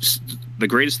the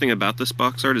greatest thing about this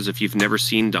box art is if you've never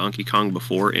seen Donkey Kong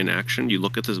before in action, you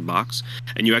look at this box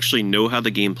and you actually know how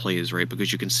the game plays, right?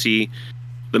 Because you can see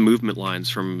the movement lines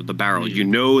from the barrel. You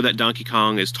know that Donkey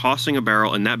Kong is tossing a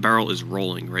barrel and that barrel is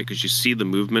rolling, right? Because you see the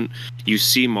movement. You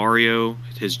see Mario,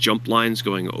 his jump lines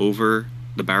going over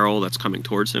the barrel that's coming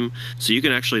towards him. So you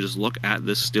can actually just look at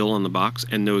this still on the box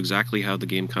and know exactly how the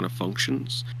game kind of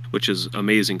functions, which is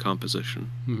amazing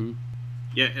composition.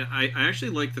 Yeah, I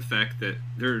actually like the fact that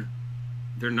they're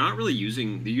not really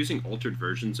using, they're using altered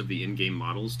versions of the in-game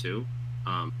models too.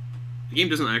 The game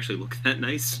doesn't actually look that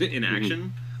nice in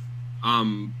action.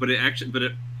 But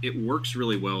it works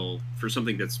really well for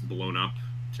something that's blown up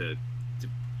to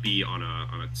be on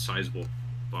a sizable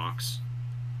box.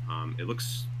 It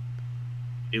looks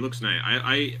nice.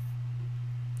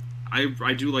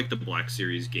 I do like the Black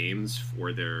Series games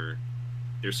for their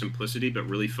simplicity, but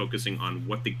really focusing on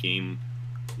what the game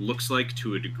looks like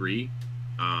to a degree.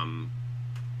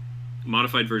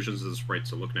 Modified versions of the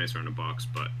sprites will look nicer on a box,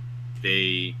 but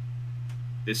it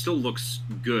still looks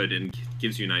good and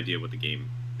gives you an idea what the game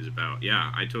is about.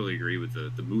 Yeah, I totally agree with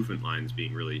the movement lines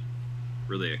being really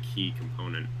a key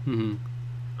component.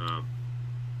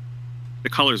 The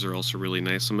colors are also really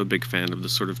nice. I'm a big fan of the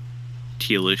sort of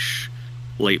tealish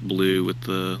light blue with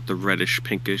the reddish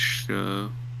pinkish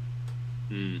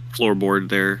floorboard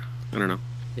there. I don't know.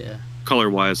 Yeah.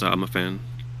 Color-wise, I'm a fan.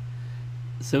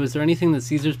 So is there anything that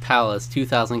Caesar's Palace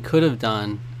 2000 could have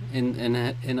done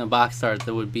in a box art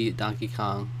that would beat Donkey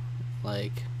Kong?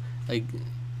 Like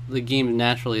the game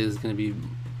naturally is going to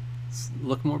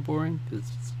look more boring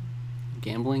because it's a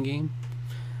gambling game.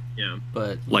 Yeah.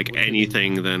 But like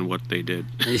anything than what they did.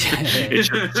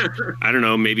 I don't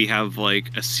know, maybe have like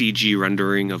a CG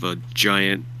rendering of a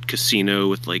giant casino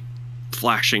with like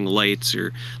flashing lights,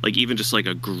 or like even just like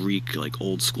a Greek like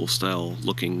old school style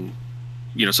looking,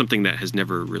 something that has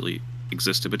never really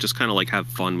existed, but just kind of like have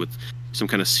fun with some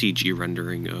kind of CG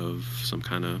rendering of some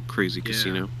kind of crazy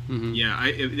casino. Mm-hmm. Yeah,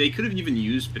 they could have even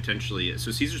used potentially.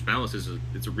 So Caesar's Palace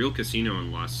it's a real casino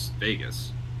in Las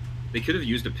Vegas. They could have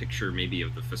used a picture maybe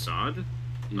of the facade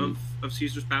of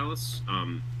Caesar's Palace,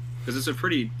 because it's a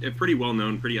pretty well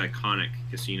known, pretty iconic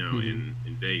casino in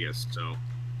Vegas. So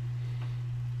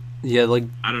yeah, like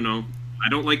I don't know. I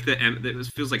don't like it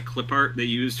feels like clip art they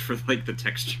used for like the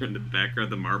texture in the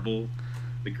background,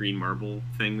 the green marble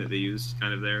thing that they used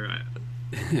kind of there.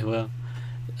 Well,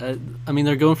 I mean,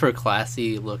 they're going for a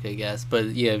classy look, I guess. But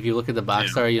yeah, if you look at the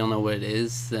box art, you don't know what it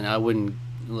is, then I wouldn't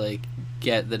like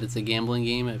get that it's a gambling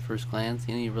game at first glance.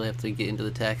 You really have to get into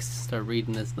the text, start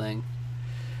reading this thing.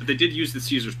 But they did use the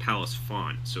Caesar's Palace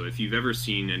font, so if you've ever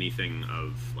seen anything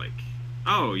of like,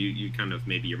 you kind of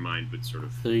maybe your mind would sort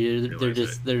of. So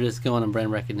they're just going on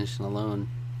brand recognition alone.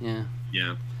 Yeah.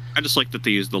 Yeah. I just like that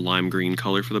they use the lime green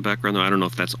color for the background, though. I don't know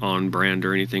if that's on brand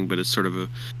or anything, but it's sort of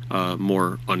a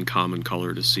more uncommon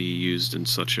color to see used in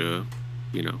such a,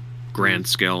 grand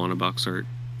scale on a box art.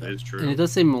 That is true. And it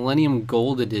does say Millennium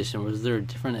Gold Edition. Was there a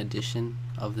different edition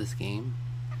of this game?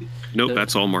 Nope,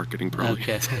 that's all marketing, probably.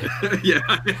 Okay. Yeah,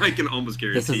 I can almost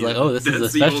guarantee. This is like, this is a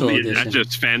special edition. That's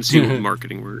just fancy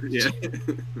marketing words. Yeah.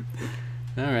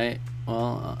 All right.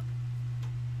 Well,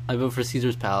 I vote for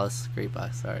Caesar's Palace. Great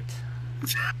box art.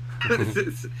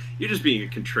 You're just being a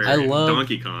contrarian. I love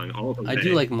Donkey Kong all the way. I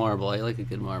do like marble. I like a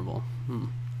good marble.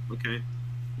 Okay.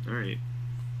 All right.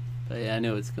 But yeah, I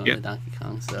know it's going to Donkey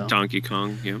Kong. So Donkey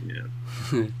Kong. Yeah.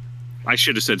 I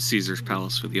should have said Caesar's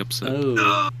Palace for the upset.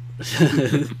 Oh.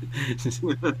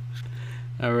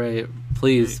 All right.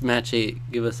 Please, match 8.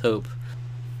 Give us hope.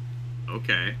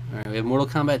 Okay. All right. We have Mortal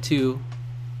Kombat 2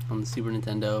 on the Super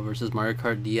Nintendo versus Mario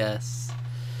Kart DS.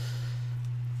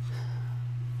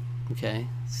 Okay.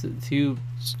 So 2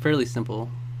 fairly simple.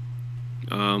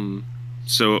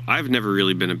 So I've never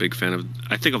really been a big fan of.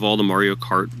 I think of all the Mario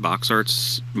Kart box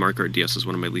arts, Mario Kart DS is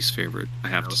one of my least favorite. I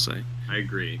have to say. I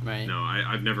agree. Right. No,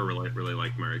 I've never really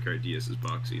liked Mario Kart DS's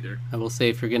box either. I will say,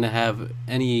 if you're gonna have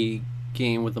any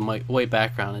game with a white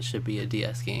background, it should be a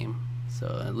DS game.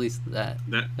 So at least that's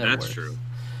works. True.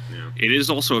 Yeah. It is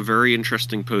also a very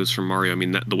interesting pose from Mario. I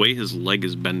mean, the way his leg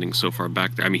is bending so far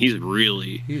back there. I mean, he's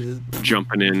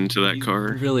jumping into that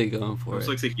car. Really going for it.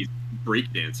 Looks like he's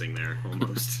breakdancing there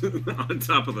almost on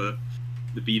top of the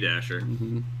B-dasher.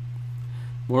 Mm-hmm.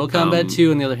 Mortal Kombat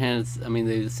 2, on the other hand,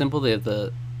 they're simple. They have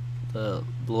the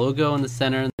logo in the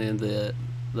center, and the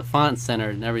font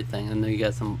centered and everything, and then you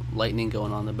got some lightning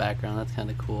going on in the background. That's kind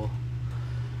of cool.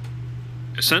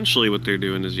 Essentially, what they're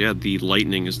doing is, the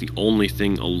lightning is the only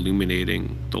thing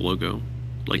illuminating the logo,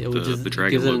 like the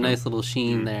dragon gives logo. It a nice little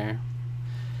sheen there.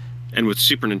 And with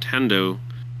Super Nintendo,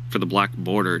 for the black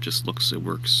border, it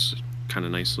works kind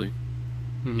of nicely.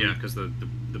 Mm-hmm. Yeah, because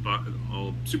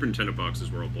all Super Nintendo boxes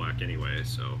were all black anyway,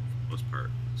 so for the most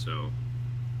part. So,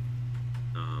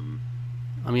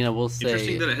 I will say,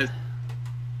 interesting that it has.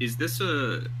 Is this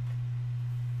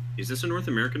a North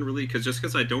American release?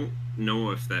 Because I don't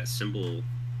know if that symbol,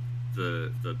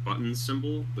 the button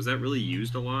symbol, was that really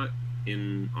used a lot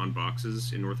on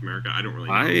boxes in North America? I don't really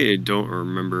know. I don't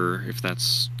remember if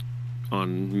that's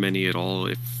on many at all.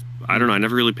 I don't know. I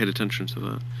never really paid attention to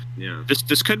that. Yeah.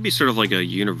 This could be sort of like a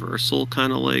universal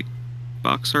kind of like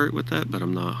box art with that, but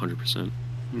I'm not 100%.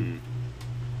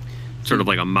 Sort of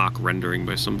like a mock rendering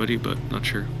by somebody, but not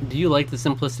sure. Do you like the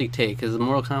simplistic take? Because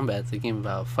Mortal Kombat's a game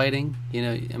about fighting,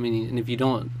 and if you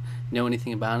don't know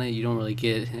anything about it, you don't really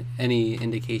get any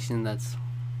indication that's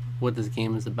what this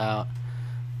game is about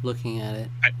looking at it.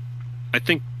 I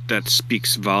think that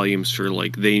speaks volumes for,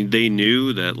 like, they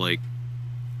knew that, like,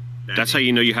 that's how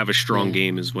you know you have a strong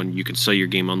game, is when you can sell your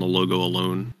game on the logo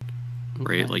alone,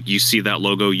 right? Like, you see that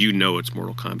logo, you know it's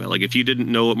Mortal Kombat. Like, if you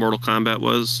didn't know what Mortal Kombat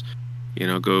was,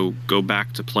 go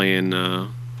back to playing,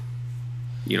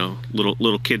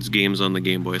 little kids games on the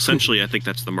Game Boy. Essentially, I think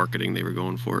that's the marketing they were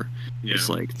going for. Yeah. It's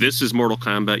like, this is Mortal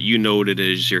Kombat. You know what it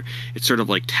is. It's sort of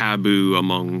like taboo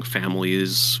among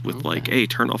families with like, hey,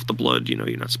 turn off the blood.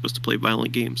 You're not supposed to play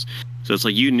violent games. So it's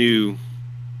like you knew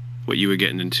what you were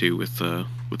getting into with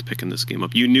picking this game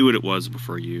up. You knew what it was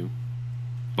before you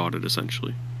bought it,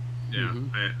 essentially. Yeah,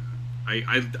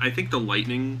 I think the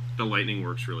lightning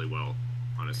works really well.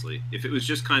 Honestly, if it was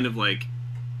just kind of like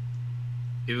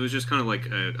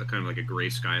a gray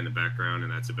sky in the background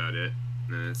and that's about it,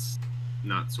 then it's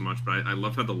not so much. But I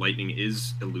love how the lightning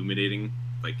is illuminating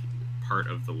like part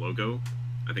of the logo.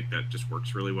 I think that just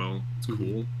works really well. It's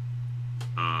cool.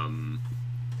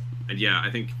 And yeah,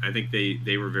 I think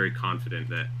they were very confident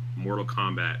that Mortal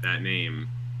Kombat, that name,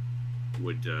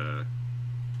 would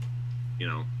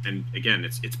and again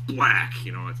it's black,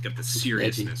 it's got the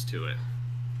seriousness to it.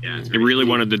 Yeah, they really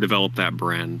wanted to develop that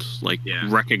brand, like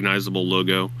recognizable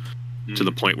logo, to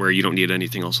the point where you don't need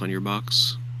anything else on your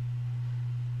box.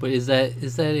 But is that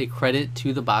a credit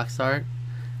to the box art?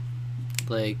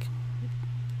 Like,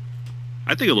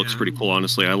 I think it looks pretty cool,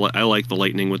 honestly. I like the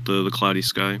lightning with the cloudy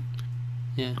sky.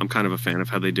 Yeah, I'm kind of a fan of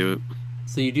how they do it.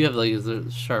 So you do have like a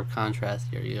sharp contrast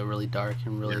here. You have really dark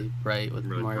and really bright with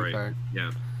really Mario Kart.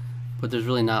 Yeah, but there's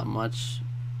really not much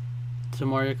to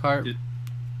Mario Kart.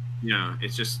 Yeah,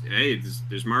 it's just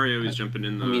there's Mario. He's jumping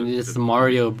in the. I mean, it's the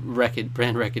Mario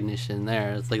brand recognition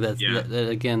there. It's like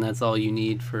that's all you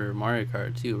need for Mario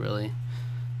Kart too, really.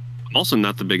 I'm also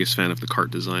not the biggest fan of the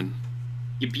kart design.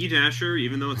 B Dasher,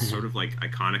 even though it's sort of like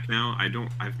iconic now,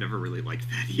 I've never really liked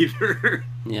that either.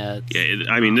 Yeah.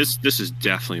 I mean, this is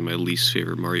definitely my least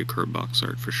favorite Mario Kart box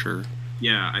art for sure.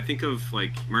 Yeah, I think of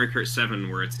like Mario Kart 7,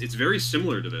 where it's very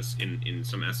similar to this in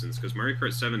some essence, because Mario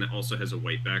Kart 7 also has a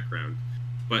white background,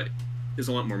 but there's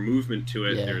a lot more movement to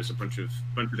it. Yeah. There's a bunch of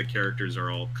the characters are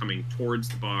all coming towards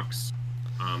the box.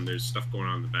 There's stuff going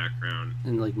on in the background.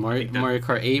 And like Mario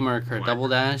Kart 8, Mario Kart Double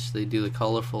Dash, they do the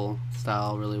colorful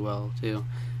style really well too.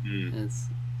 It's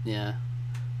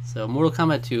So Mortal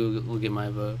Kombat 2 will get my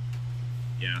vote.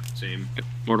 Yeah, same.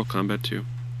 Mortal Kombat 2.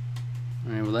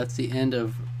 All right, well that's the end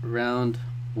of round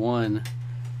 1.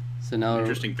 So now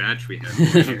interesting batch we have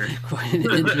here. Quite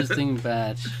an interesting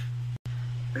batch.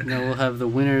 Now we'll have the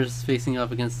winners facing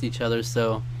off against each other.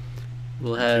 So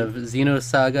we'll have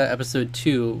Xenosaga Episode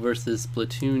 2 versus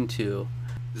Splatoon 2.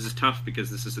 This is tough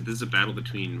because this is a battle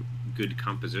between good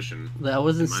composition. I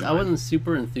wasn't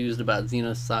super enthused about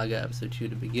Xenosaga Episode 2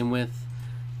 to begin with,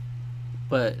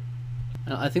 but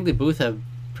I think they both have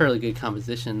fairly good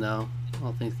composition, though,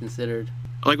 all things considered.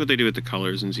 I like what they do with the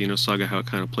colors in Xenosaga, how it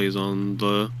kind of plays on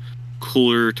the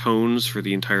cooler tones for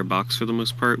the entire box for the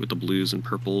most part, with the blues and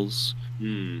purples.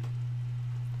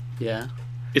 Yeah.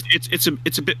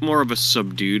 It's a bit more of a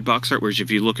subdued box art, whereas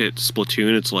if you look at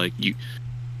Splatoon, it's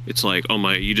like oh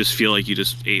my, you just feel like you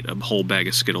just ate a whole bag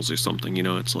of Skittles or something,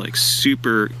 it's like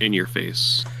super in your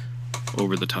face,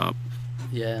 over the top.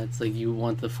 Yeah, it's like you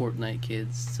want the Fortnite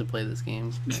kids to play this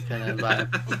game, that kind of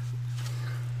vibe.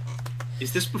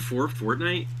 Is this before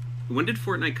Fortnite? When did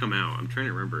Fortnite come out? I'm trying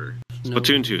to remember.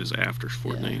 Splatoon 2 is after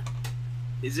Fortnite.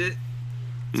 Yeah. Is it?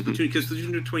 Splatoon, because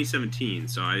Splatoon 2017,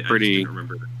 so I just didn't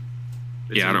remember.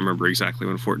 I don't remember exactly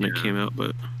when Fortnite came out,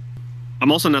 but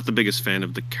I'm also not the biggest fan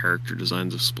of the character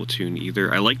designs of Splatoon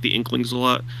either. I like the Inklings a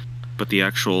lot, but the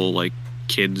actual like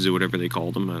kids or whatever they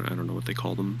call them, I don't know what they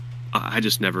call them. I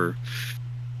just never,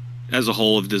 as a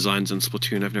whole of designs in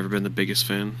Splatoon, I've never been the biggest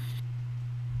fan.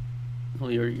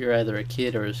 Well, you're either a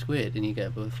kid or a squid, and you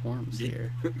got both forms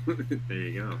here. There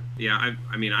you go. Yeah,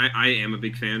 I am a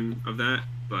big fan of that,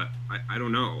 but I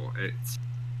don't know.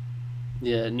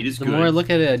 The more I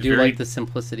look at it, I do like the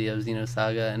simplicity of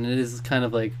Xenosaga, and it is kind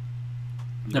of like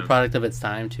a product of its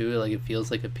time too. Like it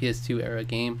feels like a PS2 era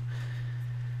game,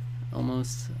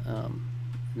 almost. And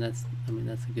that's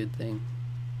a good thing.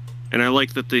 And I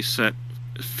like that they set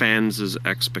fans'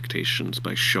 expectations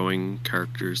by showing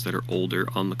characters that are older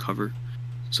on the cover.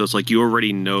 So it's like you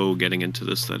already know getting into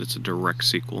this that it's a direct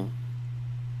sequel.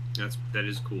 That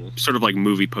is cool. Sort of like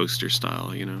movie poster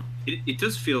style, It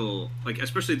does feel like,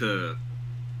 especially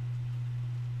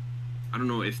I don't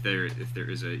know if there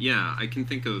is I can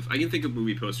think of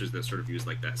movie posters that sort of use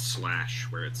like that slash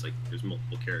where it's like there's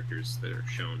multiple characters that are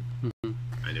shown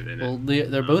kind of in it. Well,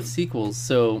 they're both sequels,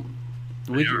 so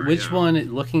which one,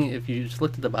 if you just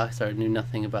looked at the box art and knew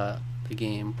nothing about the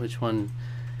game, which one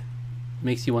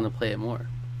makes you want to play it more?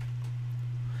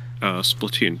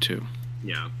 Splatoon 2.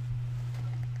 Yeah.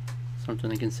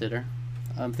 Something to consider.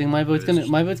 I think my vote's gonna go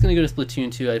to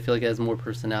Splatoon 2. I feel like it has more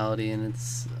personality, and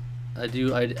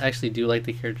I actually do like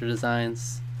the character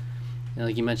designs.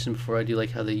 Like you mentioned before, I do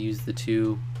like how they use the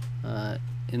two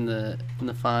in the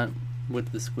font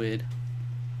with the squid.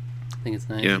 I think it's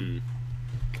nice. Yeah.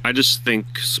 I just think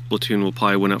Splatoon will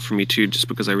probably win out for me too, just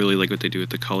because I really like what they do with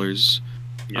the colors.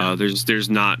 Yeah. There's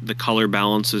not, the color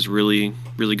balance is really,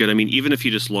 really good. I mean, even if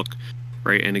you just look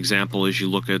right? An example is you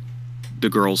look at the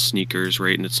girls' sneakers,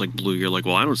 right, and it's like blue. You're like,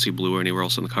 well, I don't see blue anywhere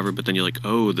else on the cover. But then you're like,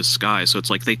 oh, the sky. So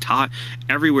it's like they tie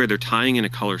everywhere. They're tying in a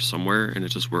color somewhere, and it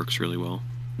just works really well,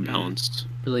 balanced.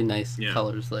 Really nice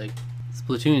colors. Like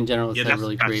Splatoon in general has had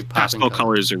really great pastel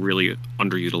colors are really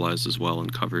underutilized as well in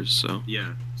covers. So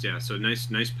yeah. So nice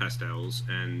pastels,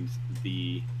 and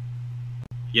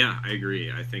I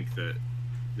agree. I think that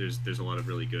there's a lot of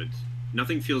really good.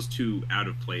 Nothing feels too out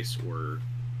of place or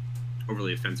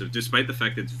overly offensive, despite the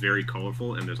fact that it's very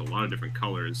colorful and there's a lot of different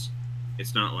colors.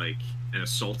 It's not like an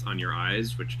assault on your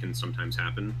eyes, which can sometimes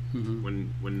happen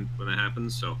when that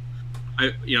happens. So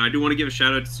I do want to give a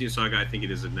shout out to Xenosaga. I think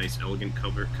it is a nice, elegant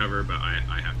cover, but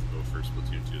I have to go for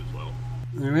Splatoon 2 as well.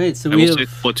 All right, so I will say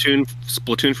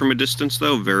Splatoon from a distance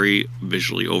though, very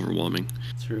visually overwhelming.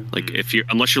 True. Like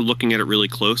unless you're looking at it really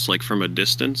close, like from a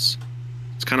distance,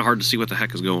 it's kind of hard to see what the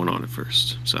heck is going on at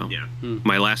first. So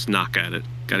my last knock at it.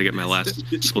 Got to get my last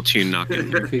Splatoon knock in.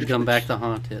 We could come back to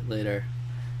haunt it later.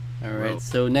 All right.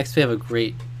 So next we have a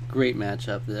great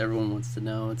matchup that everyone wants to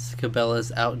know. It's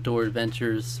Cabela's Outdoor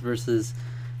Adventures versus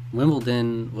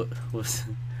Wimbledon. What was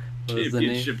the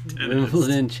name?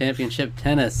 Wimbledon Championship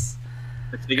Tennis.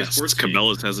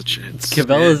 Cabela's has a chance.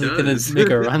 Cabela's going to make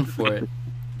a run for it.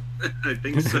 I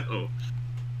think so.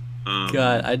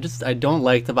 God, I don't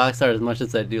like the box art as much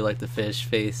as I do like the fish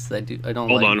face. I don't.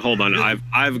 Hold on.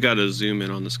 I've got to zoom in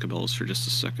on this Cabela's for just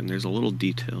a second. There's a little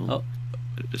detail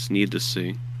I just need to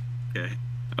see.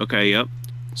 Okay. Yep.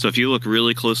 So if you look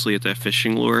really closely at that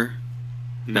fishing lure,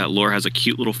 that lure has a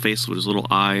cute little face with his little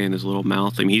eye and his little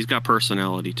mouth. I mean, he's got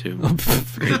personality too.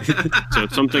 So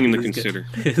it's something to consider.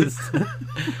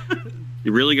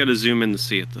 You really got to zoom in to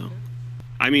see it, though.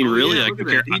 I mean, I can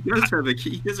care. He does have a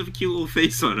cute little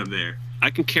face on him there.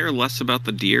 I can care less about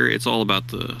the deer. It's all about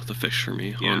the fish for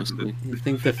me, honestly. You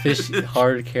think the fish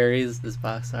hard carries this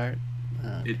box art?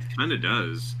 It kind of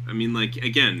does. I mean, like,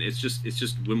 again, it's just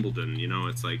Wimbledon. You know,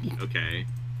 it's like, okay,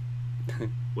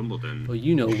 Wimbledon. Well,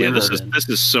 Wimbledon. This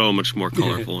is so much more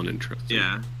colorful and interesting.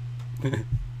 Yeah.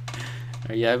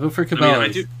 I vote for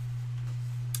Cabela's. I mean,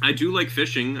 I do like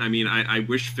fishing. I mean, I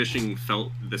wish fishing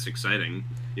felt this exciting.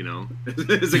 You know,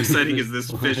 as exciting as this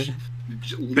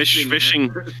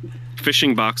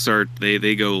fishing box art. They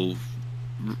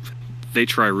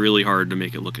try really hard to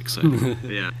make it look exciting.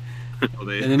 Yeah. And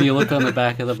then you look on the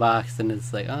back of the box and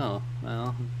it's like, oh,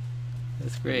 well,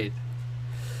 that's great.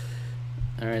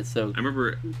 All right, so I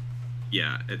remember,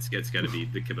 it's got to be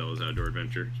the Cabela's Outdoor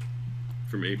Adventure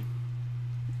for me.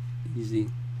 Easy.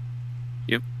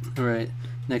 Yep. All right.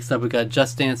 Next up, we got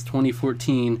Just Dance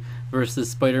 2014 versus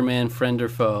Spider-Man Friend or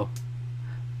Foe.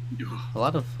 A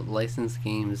lot of licensed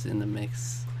games in the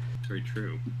mix. Very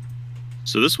true.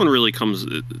 So this one really comes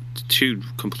to two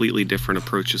completely different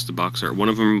approaches to box art. One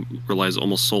of them relies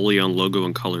almost solely on logo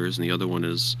and colors, and the other one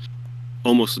is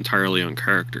almost entirely on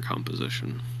character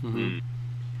composition. Mm-hmm.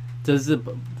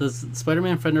 Does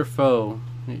Spider-Man Friend or Foe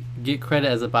get credit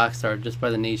as a box art just by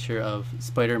the nature of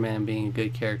Spider-Man being a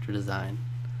good character design?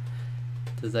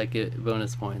 Does that get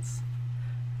bonus points,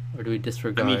 or do we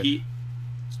disregard? I mean,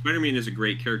 Spider-Man is a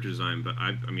great character design, but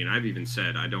I've even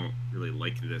said I don't really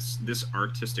like this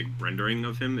artistic rendering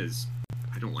of him.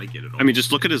 I don't like it at all. I mean,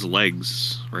 just look at his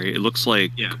legs, right? It looks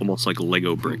like almost like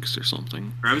Lego bricks or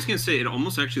something. Or I was gonna say it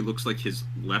almost actually looks like his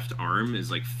left arm is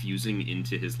like fusing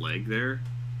into his leg there.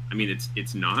 I mean,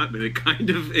 it's not, but it kind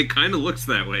of looks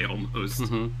that way almost.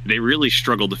 Mm-hmm. They really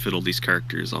struggled to fit all these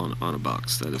characters on a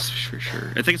box. That is for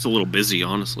sure. I think it's a little busy,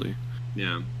 honestly.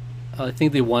 Yeah. I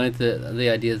think they wanted the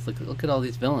idea is look at all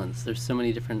these villains. There's so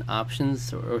many different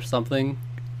options or something.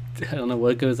 I don't know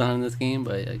what goes on in this game,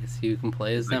 but I guess you can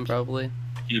play as them probably.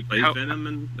 Can you play Venom,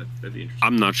 and that'd be interesting.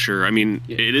 I'm not sure. I mean,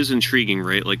 it is intriguing,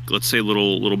 right? Like, let's say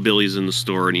little Billy's in the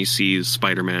store and he sees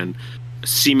Spider-Man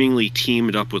seemingly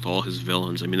teamed up with all his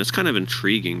villains. I mean, that's kind of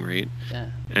intriguing, right? Yeah.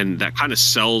 And that kind of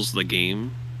sells the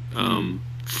game,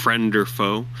 friend or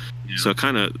foe. Yeah. So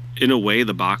kind of, in a way,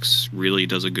 the box really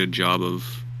does a good job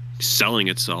of selling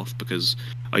itself, because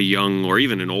a young or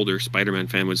even an older Spider-Man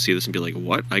fan would see this and be like,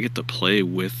 what? I get to play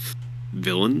with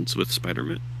villains with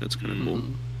Spider-Man? That's kind of cool.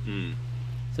 Mm.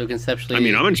 So conceptually, I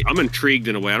mean, I'm intrigued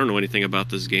in a way. I don't know anything about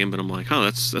this game, but I'm like, oh,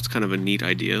 that's kind of a neat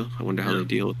idea. I wonder how they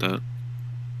deal with that.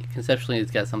 Conceptually,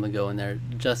 it's got something going there.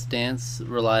 Just Dance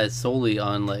relies solely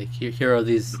on, like, here are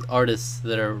these artists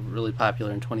that are really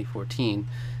popular in 2014.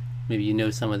 Maybe you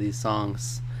know some of these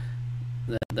songs.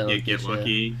 Get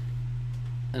Lucky.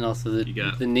 And also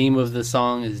the name of the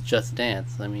song is Just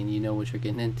Dance. I mean, you know what you're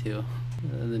getting into.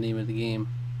 The name of the game.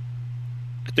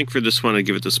 I think for this one, I'd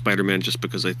give it to Spider-Man just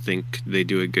because I think they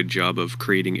do a good job of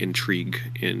creating intrigue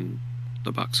in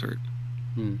the box art.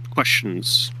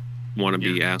 questions want to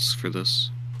be asked for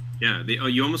this. Yeah,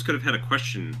 you almost could have had a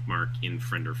question mark in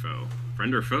friend or foe.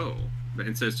 Friend or foe. But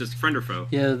instead it's just friend or foe.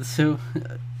 Yeah, so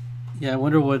yeah, I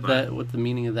wonder what the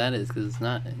meaning of that is, because it's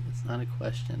not a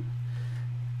question.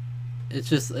 It's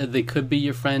just they could be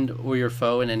your friend or your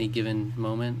foe in any given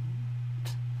moment.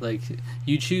 Like,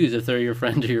 you choose if they're your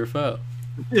friend or your foe.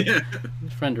 Yeah.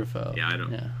 Friend or foe. Yeah, I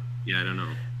don't. Yeah, I don't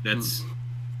know. That's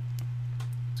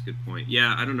a good point.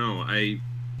 Yeah, I don't know. I'm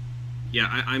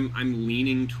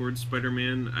leaning towards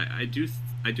Spider-Man. I do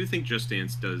think Just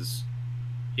Dance does.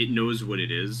 It knows what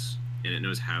it is, and it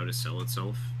knows how to sell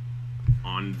itself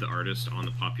on the artist, on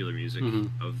the popular music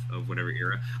of whatever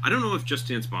era. I don't know if Just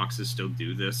Dance boxes still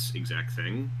do this exact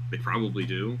thing. They probably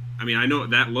do. I mean, I know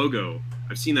that logo.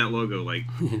 I've seen that logo like,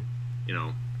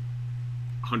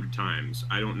 100 times.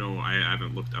 I don't know. I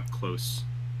haven't looked up close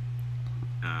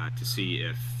to see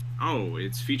if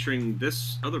it's featuring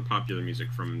this other popular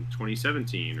music from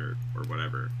 2017 or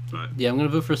whatever. But yeah, I'm gonna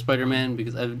vote for Spider-Man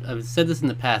because I've said this in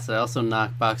the past. I also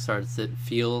knock box arts that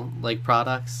feel like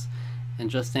products. And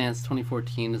Just Dance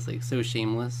 2014 is like so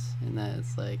shameless in that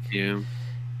it's like, it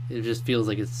just feels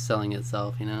like it's selling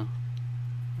itself, Here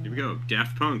we go,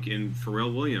 Daft Punk and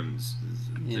Pharrell Williams.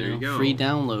 There you go. Free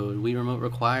download, Wii Remote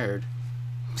required.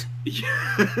 Yeah,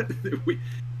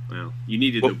 well, you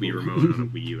needed the Wii Remote on a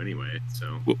Wii U anyway.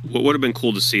 So what would have been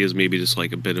cool to see is maybe just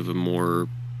like a bit of a more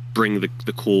bring the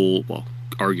cool, well,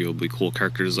 arguably cool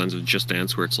character designs of Just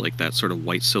Dance, where it's like that sort of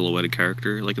white silhouetted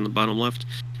character, like in the bottom left.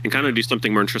 And kind of do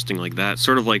something more interesting like that,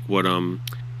 sort of like what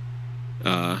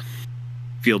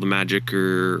Field of Magic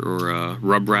or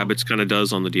Rub Rabbits kind of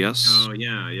does on the DS. Oh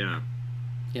yeah.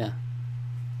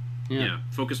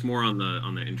 Focus more on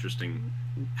the interesting.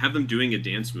 Have them doing a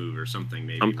dance move or something,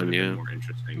 maybe. Something, more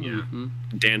interesting. Yeah,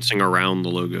 dancing around the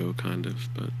logo, kind of.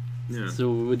 But yeah.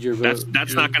 So would your vote?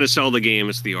 That's not going to sell the game.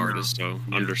 It's the artist, so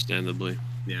understandably.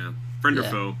 Yeah, friend or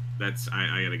foe. That's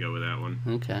I got to go with that one.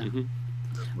 Okay.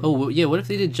 Oh, well, yeah, what if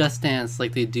they did Just Dance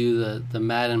like they do the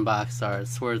Madden box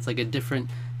arts, where it's like a different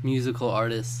musical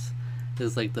artist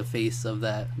is like the face of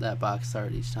that box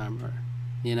art each time? Or,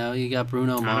 you got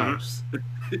Bruno Mars.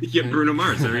 Yeah, Bruno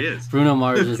Mars, there he is. Bruno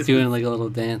Mars is doing like a little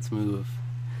dance move.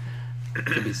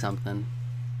 Could be something.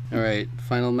 All right,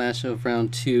 final match of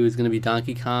round 2 is going to be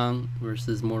Donkey Kong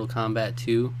versus Mortal Kombat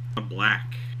 2. A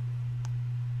black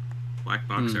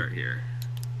box art here.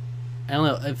 I don't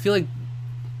know, I feel like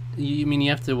you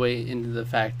have to weigh into the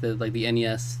fact that like the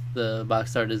NES, the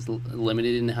box art is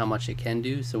limited in how much it can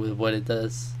do. So with what it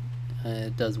does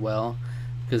well.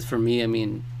 Because for me, I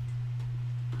mean,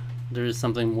 there is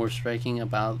something more striking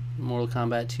about Mortal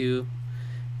Kombat 2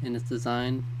 in its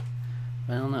design.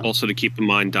 I don't know. Also, to keep in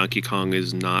mind, Donkey Kong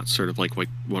is not sort of like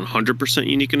 100%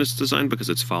 unique in its design because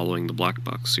it's following the Black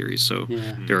Box series. So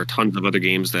there are tons of other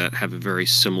games that have a very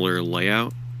similar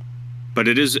layout. But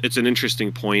it's an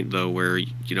interesting point, though, where,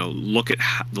 look at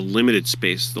the limited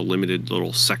space, the limited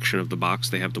little section of the box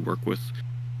they have to work with.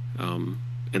 And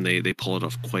they pull it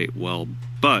off quite well.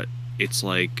 But it's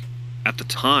like, at the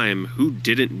time, who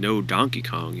didn't know Donkey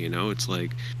Kong, It's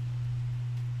like,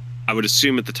 I would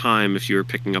assume at the time, if you were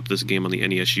picking up this game on the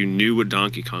NES, you knew what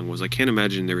Donkey Kong was. I can't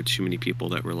imagine there were too many people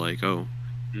that were like, oh,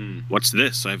 what's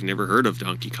this? I've never heard of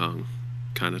Donkey Kong,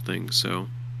 kind of thing. So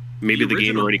maybe the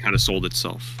game already kind of sold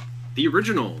itself. The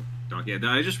original Donkey Kong.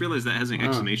 I just realized that has an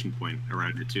exclamation point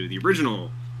around it too. The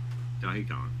original Donkey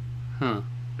Kong. Huh.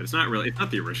 But it's not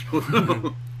the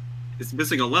original. It's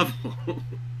missing a level.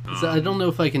 So I don't know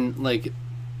if I can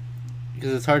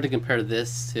because it's hard to compare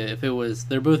this to if it was.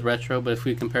 They're both retro, but if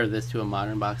we compare this to a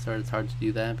modern box art, it's hard to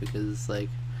do that because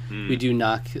we do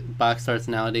knock box arts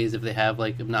nowadays if they have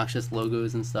like obnoxious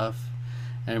logos and stuff.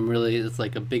 And really, it's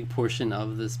like a big portion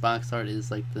of this box art is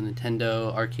like the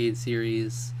Nintendo arcade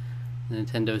series.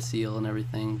 Nintendo seal and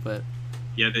everything, but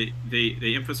yeah,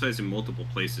 they emphasize in multiple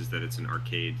places that it's an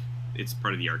arcade. It's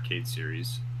part of the arcade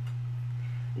series,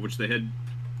 which they had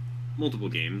multiple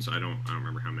games. I don't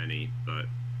remember how many, but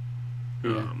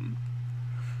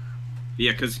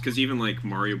because even like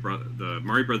the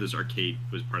Mario Brothers arcade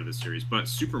was part of the series, but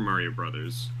Super Mario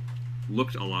Brothers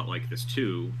looked a lot like this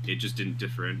too. It just didn't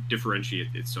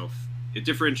differentiate itself. It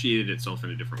differentiated itself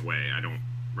in a different way. I don't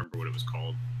remember what it was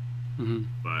called,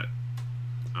 but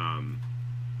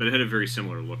it had a very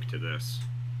similar look to this.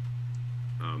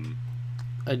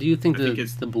 I do think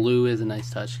the blue is a nice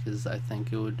touch because I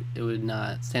think it would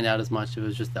not stand out as much if it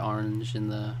was just the orange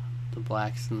and the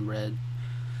blacks and the red.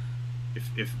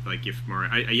 If Mario,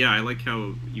 I like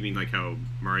how you mean like how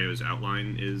Mario's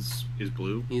outline is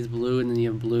blue. He's blue, and then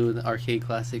you have blue in the Arcade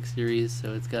Classic series,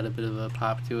 so it's got a bit of a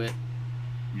pop to it.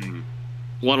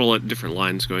 a lot of different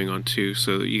lines going on too.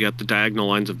 So you got the diagonal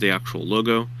lines of the actual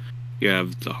logo, you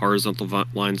have the horizontal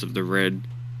lines of the red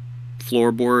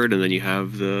floorboard, and then you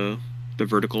have the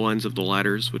vertical lines of the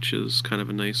ladders, which is kind of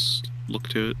a nice look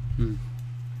to it.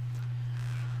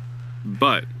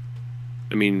 But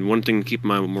I mean, one thing to keep in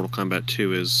mind with Mortal Kombat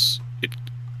 2 is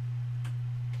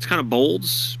it's kind of bold,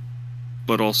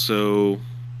 but also,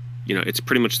 you know, it's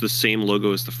pretty much the same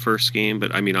logo as the first game.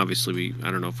 But I mean, obviously,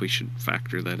 I don't know if we should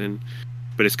factor that in.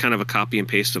 But it's kind of a copy and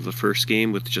paste of the first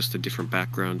game with just a different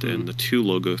background and the 2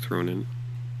 logo thrown in.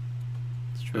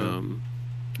 It's true.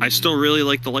 I still really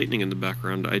like the lightning in the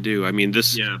background. I do. I mean,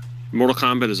 this Mortal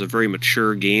Kombat is a very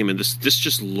mature game, and this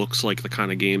just looks like the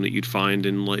kind of game that you'd find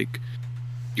in like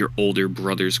your older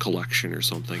brother's collection or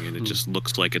something, and it just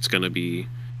looks like it's going to be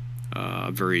a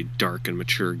very dark and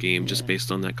mature game just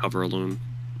based on that cover alone.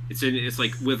 It's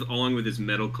like along with his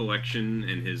metal collection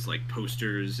and his like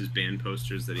posters, his band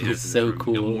posters that he has. So in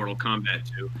cool. Mortal Kombat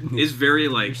 2 is very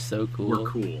like so cool. We're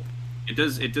cool. It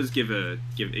does give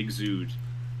exude.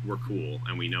 We're cool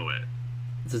and we know it.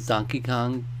 Does Donkey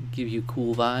Kong give you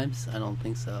cool vibes? I don't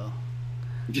think so.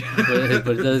 but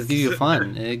it does give you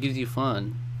fun. It gives you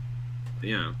fun.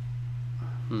 Yeah.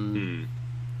 I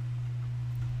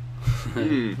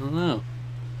don't know.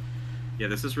 Yeah,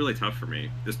 this is really tough for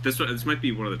me. This might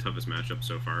be one of the toughest matchups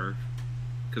so far,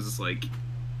 because it's like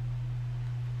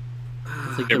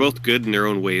they're both good in their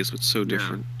own ways, but so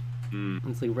different.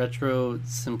 It's like retro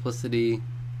simplicity.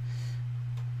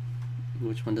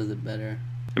 Which one does it better?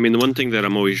 I mean, the one thing that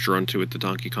I'm always drawn to with the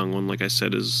Donkey Kong one, like I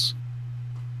said, is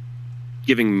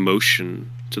giving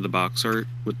motion to the box art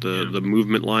with the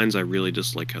movement lines. I really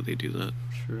just like how they do that.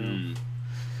 True.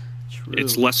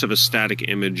 It's less of a static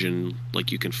image, and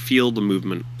like you can feel the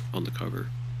movement on the cover.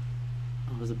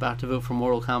 I was about to vote for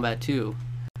Mortal Kombat 2.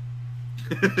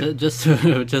 just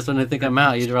when I think I'm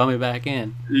out, you draw me back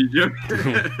in.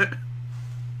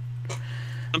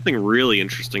 Something really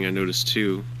interesting I noticed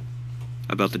too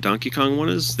about the Donkey Kong one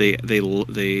is they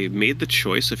made the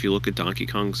choice, if you look at Donkey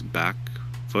Kong's back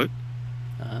foot,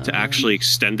 to actually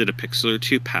extend it a pixel or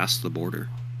 2 past the border.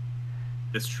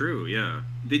 That's true, yeah.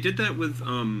 They did that with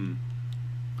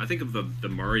I think of the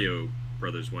Mario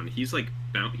Brothers one. He's like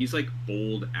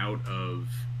bowled out of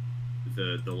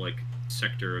the like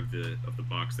sector of the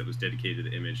box that was dedicated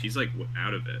to the image. He's like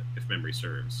out of it, if memory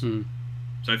serves. So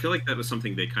I feel like that was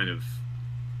something they kind of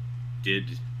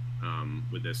did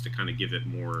with this to kind of give it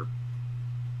more.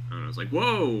 I don't know. It's like,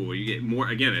 whoa, you get more.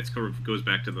 Again, it goes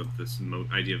back to this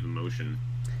idea of emotion.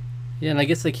 Yeah, and I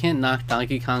guess I can't knock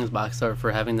Donkey Kong's box art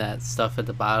for having that stuff at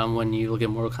the bottom when you look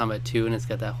at Mortal Kombat 2 and it's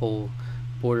got that whole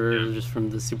border just from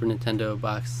the Super Nintendo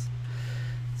box.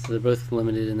 So they're both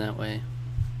limited in that way.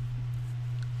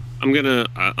 I think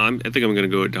I'm gonna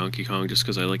go with Donkey Kong just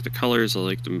because I like the colors, I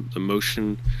like the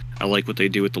motion, I like what they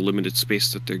do with the limited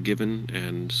space that they're given,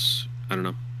 and I don't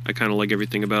know. I kind of like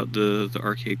everything about the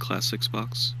Arcade Classics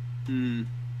box.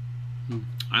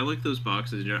 I like those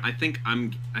boxes. I think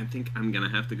I'm gonna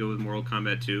have to go with Mortal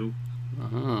Kombat 2.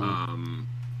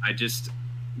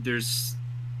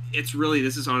 It's really,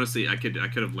 this is honestly, I could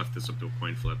have left this up to a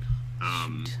coin flip.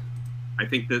 I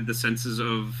think that the senses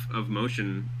of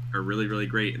motion are really, really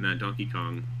great in that Donkey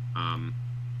Kong.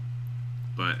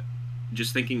 But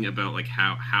just thinking about like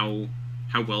how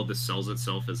well this sells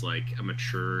itself as like a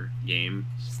mature game.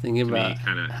 Just thinking about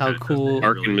how cool,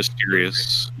 dark and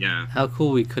mysterious. Yeah. How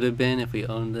cool we could have been if we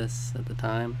owned this at the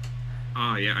time.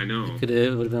 Oh yeah, I know.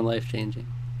 It would have been life changing.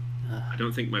 I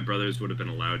don't think my brothers would have been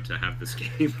allowed to have this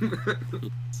game.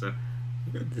 So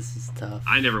this is tough.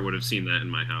 I never would have seen that in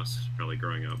my house, probably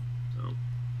growing up. So.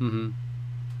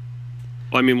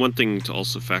 Well, I mean, one thing to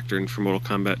also factor in for Mortal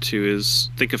Kombat 2 is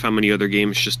think of how many other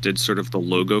games just did sort of the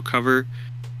logo cover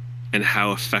and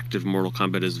how effective Mortal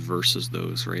Kombat is versus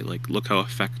those, right? Like, look how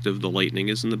effective the lightning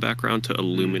is in the background to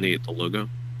illuminate the logo.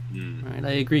 Alright,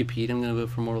 I agree, Pete. I'm going to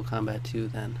vote for Mortal Kombat 2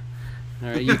 then.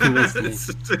 Alright, you convinced me.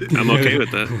 I'm okay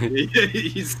with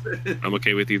that. I'm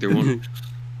okay with either one.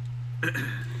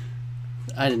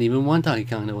 I didn't even want Donkey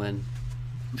Kong to win.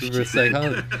 Reverse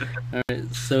psychology.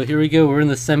 Alright, so here we go. We're in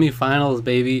the semifinals,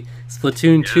 baby.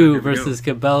 Splatoon 2 versus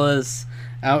Cabela's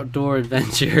Outdoor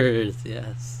Adventures.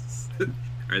 Yes.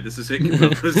 Alright, this is it,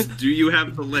 Cabela's. Do you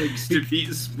have the legs to beat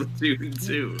Splatoon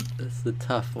 2? This is the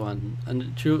tough one.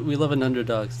 We love an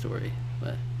underdog story,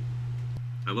 but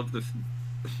I love the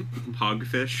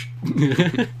hogfish.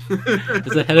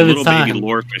 It's ahead of its time. Little baby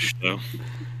lorefish, though.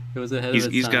 It was ahead of its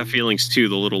time. He's got feelings too,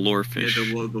 the little lorefish.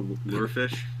 Yeah, the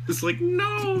lorefish. It's like,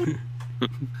 no!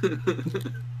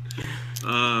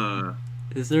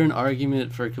 Is there an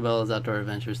argument for Cabela's Outdoor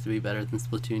Adventures to be better than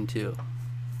Splatoon 2?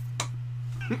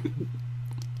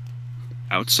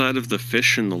 outside of the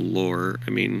fish and the lore,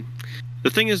 I mean, the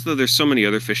thing is, though, there's so many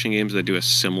other fishing games that do a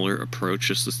similar approach.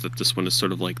 Just that this one is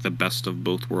sort of like the best of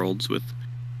both worlds with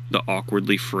the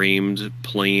awkwardly framed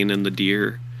plane and the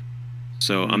deer.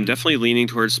 So I'm definitely leaning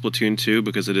towards Splatoon 2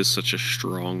 because it is such a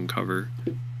strong cover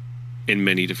in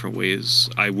many different ways.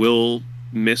 I will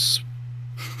miss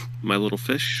my little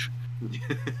fish.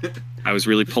 I was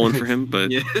really pulling for him,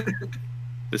 but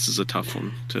this is a tough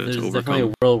one to overcome. There's definitely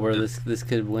a world where this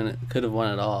could have won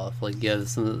it all. If, like, you have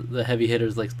some of the heavy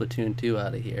hitters like Splatoon 2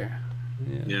 out of here.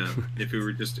 Yeah. If we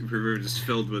were just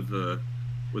filled with the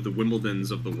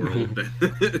Wimbledons of the world,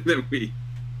 that we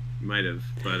might have.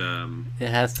 But it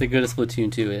has to go to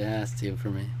Splatoon 2. It has to for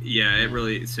me. Yeah, it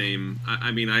really same.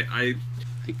 I mean, I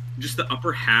just the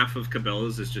upper half of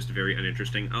Cabela's is just very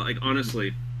uninteresting. Like,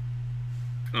 honestly,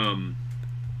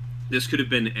 this could have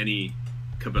been any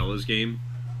Cabela's game.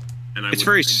 And it's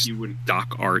very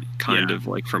stock art, kind of,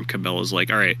 like, from Cabela's. Like,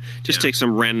 all right, just take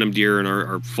some random deer in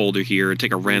our folder here and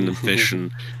take a random fish and,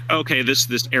 okay,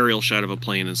 this aerial shot of a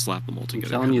plane and slap them all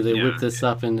together. I'm telling you, they whipped this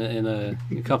up in a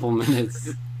couple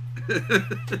minutes.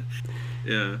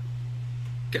 Yeah.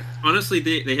 Honestly,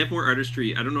 they have more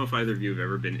artistry. I don't know if either of you have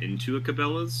ever been into a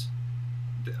Cabela's.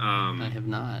 I have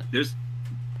not. There's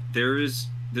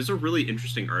a really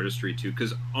interesting artistry too,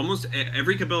 because almost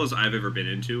every Cabela's I've ever been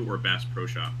into, or Bass Pro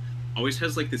Shop, always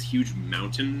has like this huge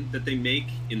mountain that they make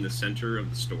in the center of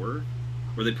the store,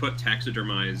 where they put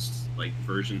taxidermized like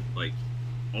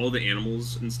all the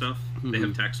animals and stuff. They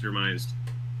have taxidermized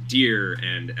deer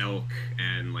and elk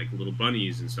and like little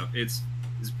bunnies and stuff. It's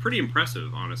pretty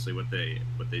impressive, honestly, what they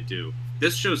do.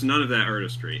 This shows none of that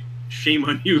artistry. Shame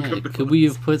on you. Yeah, could we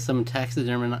have put some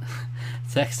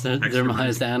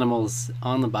taxidermized animals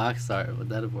on the box art? Would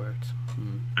that have worked?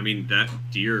 I mean, that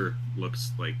deer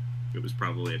looks like it was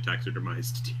probably a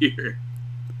taxidermized deer.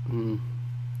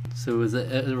 So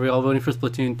are we all voting for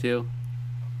Splatoon 2?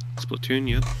 Splatoon,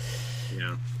 yep.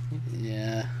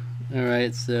 Yeah. All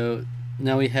right, so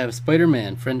now we have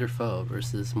Spider-Man, Friend or Foe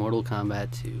versus Mortal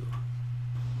Kombat 2.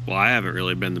 Well, I haven't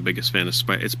really been the biggest fan of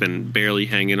Spider. It's been barely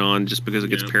hanging on just because it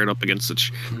gets paired up against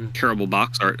such terrible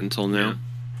box art until now.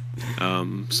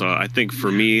 So I think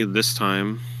for me this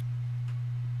time,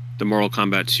 the Mortal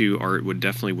Kombat 2 art would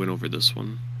definitely win over this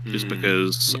one, just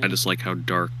because I just like how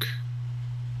dark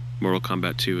Mortal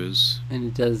Kombat 2 is. And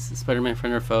it does, Spider-Man,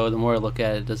 Friend or Foe, the more I look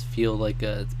at it, it does feel like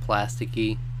it's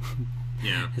plasticky.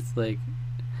 Yeah. It's like,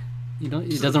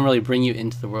 it doesn't really bring you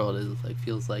into the world. It like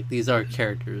feels like these are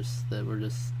characters that were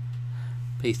just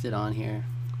pasted on here.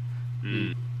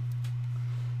 I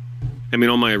mean,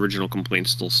 all my original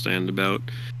complaints still stand about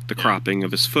the cropping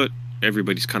of his foot.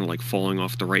 Everybody's kind of like falling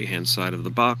off the right-hand side of the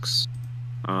box.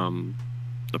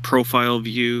 The profile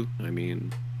view. I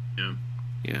mean,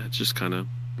 it's just kind of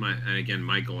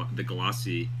the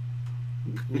glossy,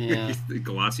 the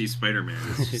glossy Spider-Man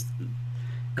is just.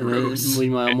 And then,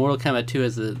 meanwhile, Mortal Kombat 2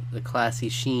 has a classy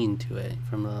sheen to it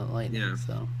from the lightning. Yeah.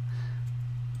 So.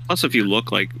 Plus, if you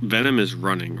look, like, Venom is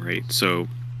running, right? So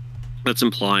that's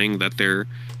implying that they're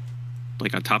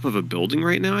like on top of a building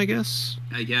right now, I guess.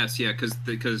 I guess, yeah,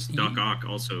 because Doc Ock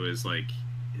also is like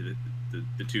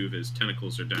the two of his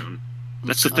tentacles are down.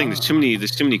 That's the thing. There's too many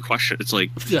questions. It's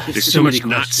like there's so much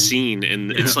not seen,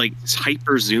 and it's like it's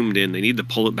hyper zoomed in. They need to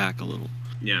pull it back a little.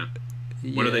 Yeah.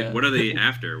 What are they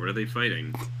after? What are they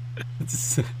fighting?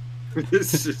 It's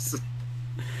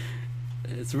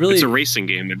really. It's a racing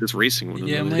game. They're just racing one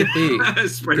another. Yeah, it might be.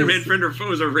 Spider-Man Friend or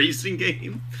Foe is a racing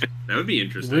game. That would be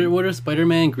interesting. What are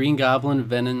Spider-Man, Green Goblin,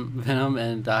 Venom,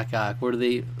 and Doc Ock? What are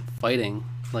they fighting?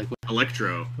 Like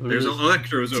Electro. There's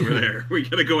Electros over there. We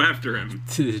gotta go after him.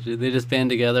 Do they just band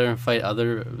together and fight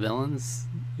other villains,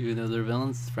 even though they're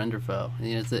villains? Friend or foe?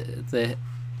 It's a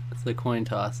coin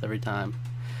toss every time.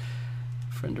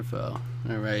 Friend or foe?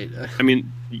 All right. I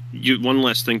mean, one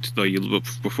last thing though. You look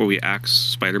before we axe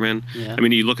Spider-Man. Yeah. I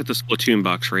mean, you look at the Splatoon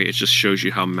box, right? It just shows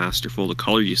you how masterful the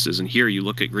color use is. And here, you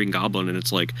look at Green Goblin, and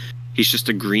it's like he's just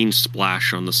a green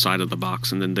splash on the side of the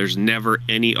box, and then there's never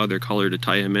any other color to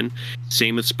tie him in.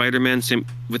 Same with Spider-Man. Same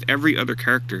with every other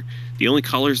character. The only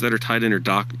colors that are tied in are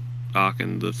Doc Ock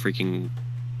and the freaking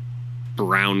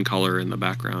brown color in the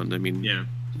background. I mean, yeah.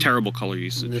 Terrible color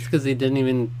usage. That's because they didn't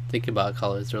even think about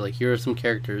colors. They're like, here are some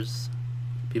characters.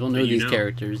 People know these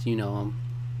characters. You know them.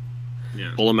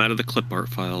 Yeah. Pull them out of the clip art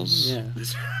files. Yeah.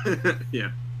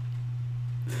 Yeah.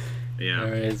 Yeah.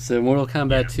 All right. So Mortal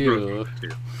Kombat 2.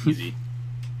 Easy.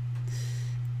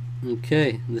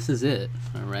 Okay, this is it.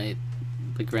 All right,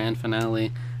 the grand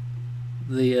finale.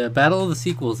 The battle of the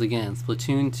sequels again.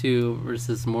 Splatoon 2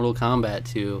 versus Mortal Kombat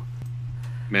 2.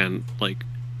 Man, like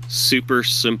super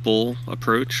simple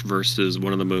approach versus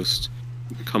one of the most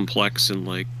complex and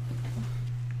like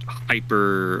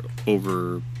hyper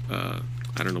over.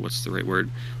 I don't know what's the right word.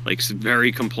 Like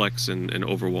very complex and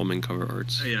overwhelming cover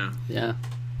arts. Yeah. Yeah.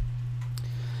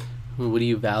 What do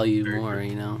you value more?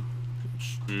 You know.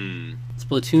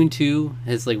 Splatoon 2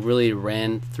 has like really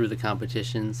ran through the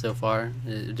competition so far.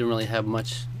 It didn't really have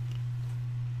much.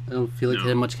 I don't feel like it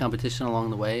had much competition along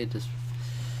the way. It just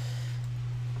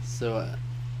so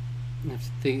you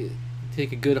have to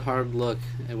take a good hard look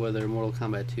at whether Mortal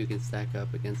Kombat 2 can stack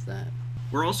up against that.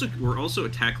 We're also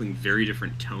tackling very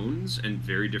different tones and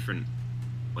very different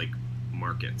like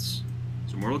markets.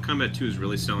 So Mortal Kombat 2 is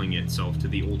really selling itself to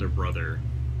the older brother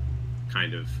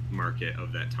kind of market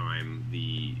of that time,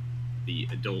 the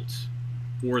adult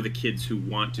or the kids who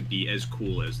want to be as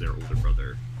cool as their older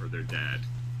brother or their dad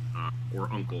or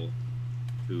uncle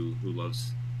who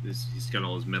loves this. He's got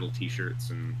all his metal t-shirts,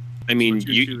 and I mean,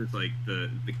 it's like the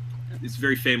it's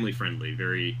very family friendly,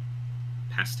 very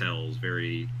pastels,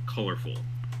 very colorful.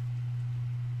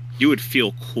 You would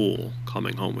feel cool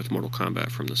coming home with Mortal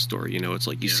Kombat from the store. You know, it's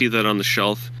like you see that on the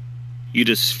shelf, you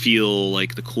just feel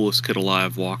like the coolest kid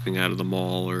alive walking out of the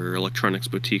mall or Electronics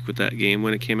Boutique with that game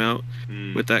when it came out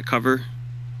with that cover.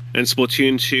 And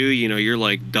Splatoon 2, you know, you're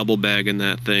like double bagging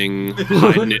that thing,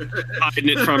 hiding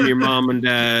it from your mom and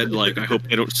dad. Like, I hope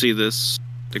they don't see this.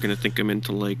 They're gonna think I'm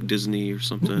into like Disney or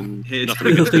something. Think I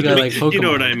like Pokemon. You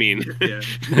know what I mean? Yeah.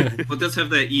 Well, it does have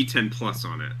that E10 plus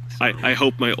on it. So. I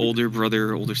hope my older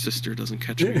brother or older sister doesn't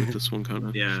catch me with this one, kind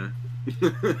of. Yeah.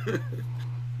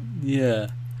 Yeah.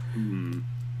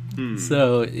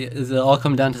 So, does it all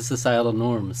come down to societal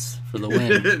norms for the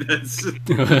win?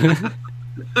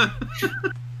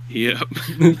 Yep.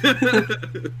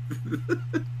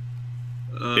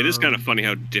 It is kind of funny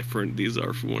how different these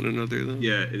are from one another, though.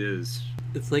 Yeah, it is.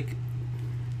 It's like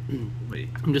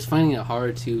I'm just finding it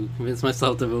hard to convince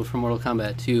myself to vote for Mortal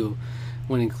Kombat 2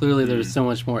 when clearly there's so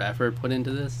much more effort put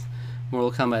into this.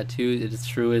 Mortal Kombat 2, it is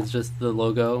true, it's just the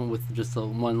logo with just the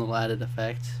one little added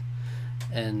effect,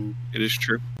 and it is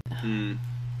true. And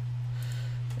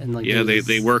like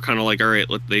they were kind of like, all right,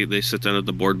 they sit down at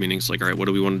the board meetings like, all right, what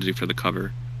do we want to do for the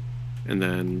cover? And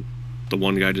then the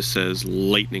one guy just says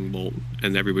lightning bolt,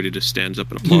 and everybody just stands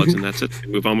up and applauds, and that's it. They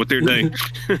move on with their day.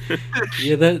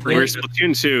 Whereas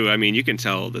Splatoon 2, I mean, you can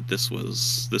tell that there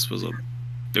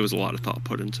was a lot of thought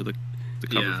put into the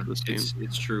cover for this game.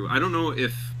 It's true. I don't know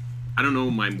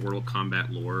my Mortal Kombat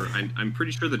lore. I'm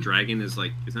pretty sure the dragon is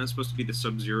like, isn't that supposed to be the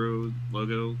Sub-Zero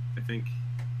logo? I think.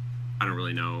 I don't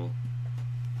really know.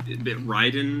 But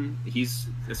Raiden, he's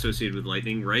associated with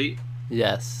lightning, right?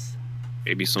 Yes.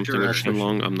 Maybe something with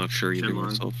Shenlong. I'm not sure either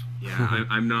myself. Yeah,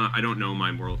 I'm not. I don't know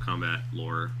my Mortal Kombat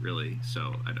lore really,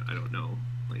 so I don't know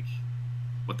like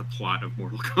what the plot of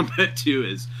Mortal Kombat 2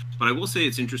 is. But I will say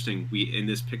it's interesting. In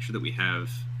this picture that we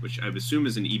have, which I assume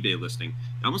is an eBay listing,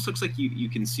 it almost looks like you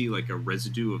can see like a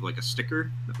residue of like a sticker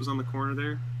that was on the corner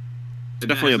there. It's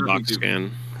definitely a box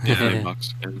scan. Yeah, a box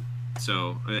scan.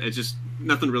 So it's just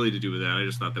nothing really to do with that. I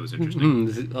just thought that was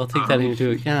interesting. I'll take that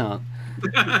into account.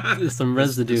 There's some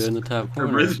residue in the top corner.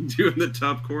 Some residue in the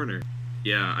top corner.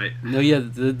 Yeah,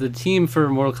 the team for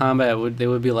Mortal Kombat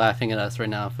would be laughing at us right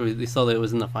now if we saw that it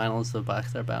was in the finals of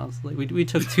Boxstar Battles. Like we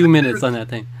took 2 minutes on that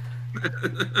thing.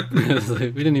 Like,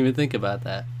 we didn't even think about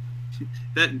that.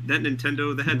 That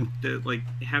Nintendo, they had like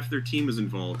half their team was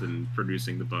involved in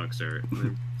producing the Boxstar.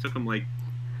 It took them like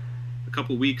a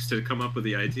couple weeks to come up with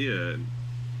the idea.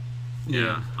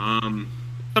 Yeah.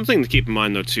 Something to keep in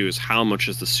mind, though, too, is how much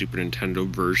is the Super Nintendo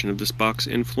version of this box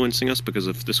influencing us? Because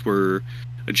if this were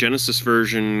a Genesis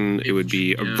version, it would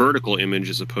be a vertical image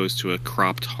as opposed to a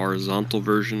cropped horizontal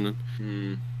version.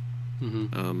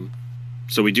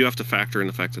 So we do have to factor in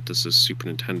the fact that this is Super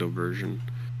Nintendo version.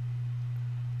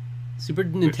 Super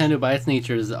Nintendo, by its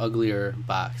nature, is the uglier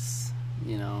box.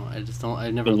 You know,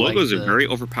 I never. The logos are very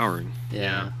overpowering.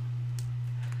 Yeah.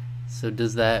 So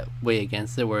does that weigh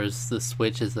against it? Whereas the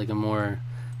Switch is like a more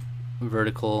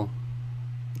vertical,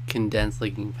 condensed,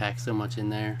 like you can pack so much in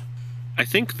there. I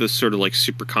think the sort of like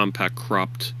super compact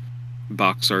cropped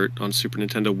box art on Super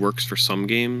Nintendo works for some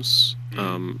games.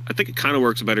 I think it kind of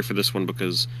works better for this one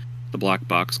because the black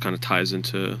box kind of ties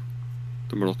into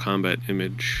the Mortal Kombat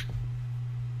image.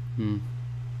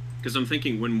 Because I'm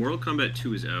thinking when Mortal Kombat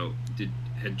 2 is out,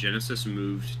 had Genesis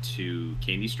moved to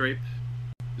Candy Stripe?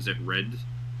 Is it red?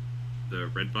 The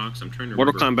red box? I'm trying to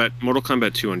remember. Mortal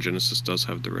Kombat 2 on Genesis does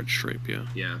have the red stripe, yeah.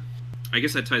 Yeah. I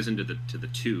guess that ties into the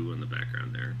 2 in the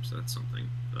background there, so that's something.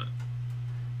 But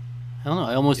I don't know.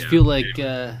 I almost feel like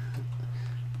a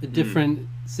different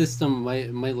system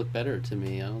might look better to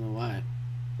me. I don't know why,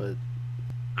 but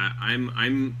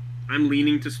I'm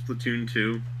leaning to Splatoon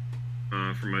 2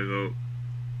 for my vote.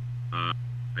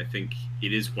 I think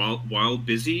it is while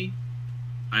busy.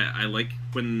 I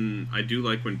do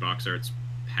like when box arts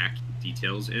pack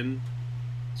details in.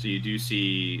 So you do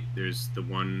see there's the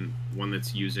one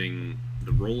that's using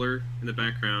the roller in the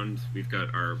background. We've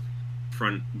got our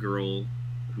front girl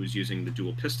who's using the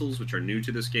dual pistols, which are new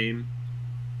to this game.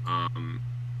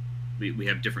 We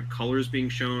have different colors being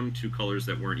shown, 2 colors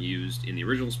that weren't used in the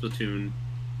original Splatoon.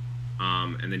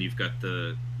 And then you've got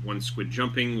the one squid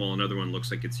jumping, while another one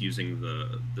looks like it's using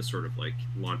the sort of like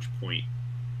launch point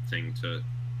thing to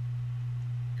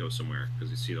go somewhere,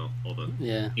 because you see all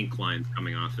the ink lines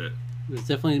coming off it. There's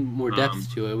definitely more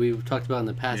depth to it. We've talked about in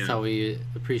the past how we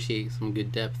appreciate some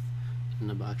good depth in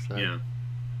the box art. Yeah, and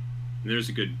there's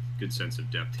a good sense of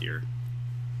depth here.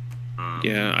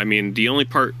 Yeah, I mean, the only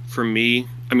part for me,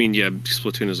 I mean, yeah,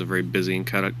 Splatoon is a very busy and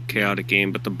chaotic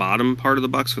game, but the bottom part of the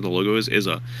box where the logo is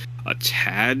a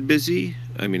tad busy.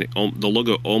 I mean, the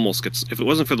logo almost gets, if it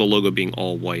wasn't for the logo being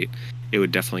all white, it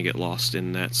would definitely get lost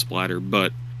in that splatter.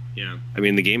 But, yeah, I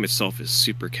mean, the game itself is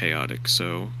super chaotic,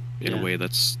 so in a way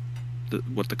that's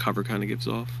what the cover kind of gives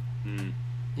off. Mm.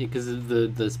 Yeah, because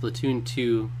the Splatoon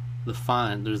 2, the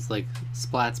font, there's like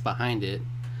splats behind it.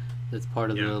 That's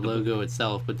part of the logo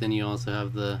itself, but then you also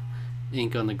have the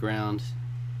ink on the ground.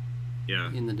 Yeah.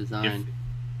 In the design.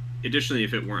 Additionally,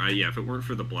 if it weren't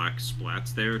for the black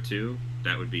splats there too,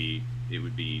 it would be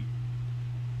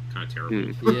kind of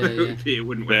terrible. It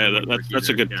wouldn't. That's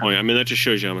a good point. I mean, that just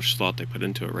shows you how much thought they put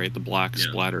into it, right? The black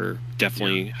splatter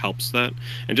definitely helps that.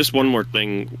 And just one more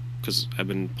thing, because I've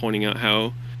been pointing out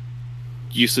how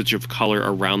usage of color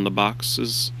around the box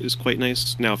is quite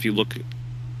nice. Now, if you look at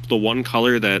the one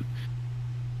color that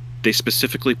they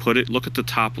specifically put it, look at the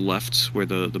top left where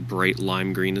the bright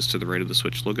lime green is to the right of the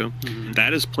Switch logo. Mm-hmm.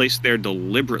 That is placed there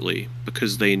deliberately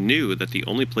because they knew that the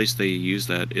only place they use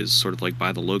that is sort of like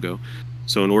by the logo.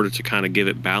 So in order to kind of give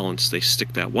it balance, they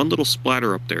stick that one little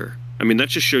splatter up there. I mean, that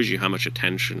just shows you how much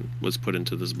attention was put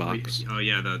into this box. Oh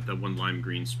yeah, the one lime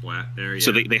green splat there. Yeah.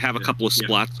 So they have a couple of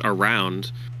splats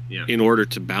around in order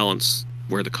to balance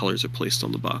where the colors are placed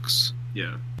on the box.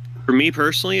 Yeah. For me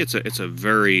personally, it's a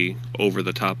very over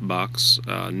the top box.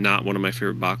 Not one of my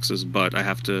favorite boxes, but I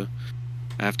have to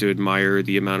admire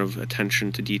the amount of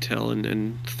attention to detail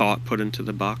and thought put into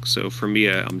the box. So for me,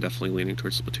 I'm definitely leaning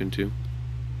towards Splatoon 2.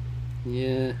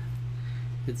 Yeah,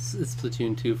 it's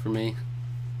Splatoon 2 for me.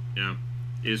 Yeah,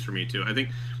 it is for me too. I think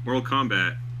Mortal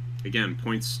Kombat again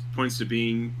points to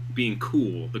being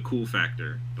cool, the cool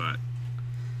factor. But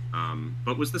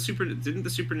was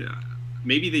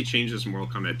maybe they changed this in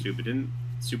Mortal Kombat 2, but didn't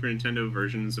Super Nintendo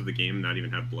versions of the game not even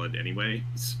have blood anyway?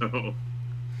 So,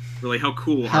 really, how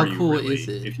cool are you? How cool is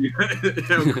it?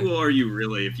 How cool are you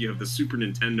really if you have the Super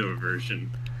Nintendo version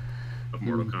of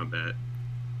Mortal Kombat?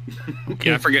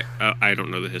 Okay. Yeah, I forget. I don't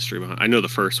know the history behind. I know the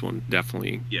first one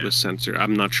definitely was censored.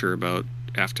 I'm not sure about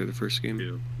after the first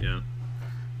game. Yeah.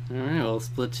 All right. Well,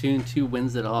 Splatoon 2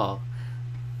 wins it all.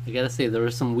 I gotta say there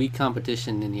was some weak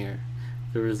competition in here.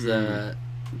 There was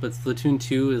but Splatoon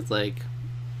 2 is like,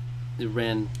 it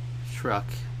ran pro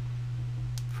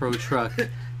truck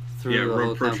through the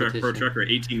whole competition. Pro trucker,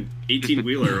 18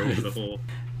 wheeler over the whole.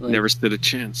 Like, never stood a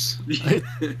chance.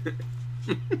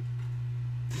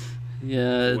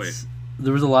 Yeah,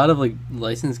 there was a lot of like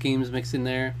licensed games mixed in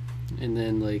there, and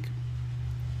then like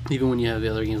even when you have the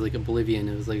other games like Oblivion,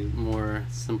 it was like more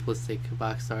simplistic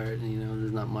box art, and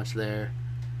there's not much there.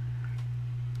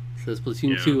 So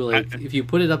Splatoon 2, like, if you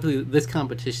put it up to this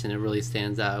competition, it really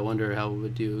stands out. I wonder how it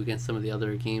would do against some of the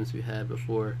other games we had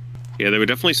before. Yeah, there were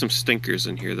definitely some stinkers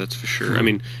in here, that's for sure. I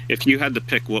mean, if you had to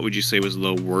pick, what would you say was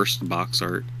the worst box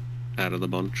art out of the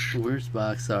bunch? Worst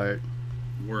box art.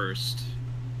 Worst.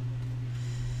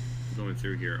 Going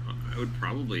through here, I would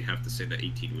probably have to say the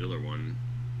 18-wheeler one.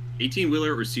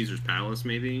 18-wheeler or Caesar's Palace,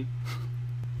 maybe?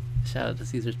 Shout out to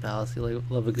Caesar's Palace. You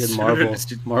love a good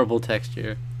marble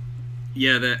texture.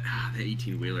 Yeah, that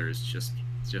 18-wheeler is just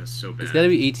so bad. It's got to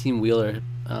be 18-wheeler,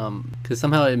 because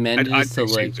somehow it manages to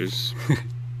like.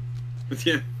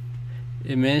 Yeah.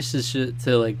 It manages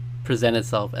to like present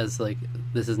itself as like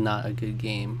this is not a good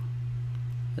game.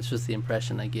 That's just the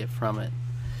impression I get from it.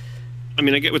 I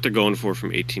mean, I get what they're going for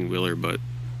from 18-wheeler, but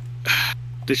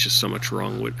there's just so much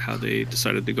wrong with how they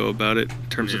decided to go about it in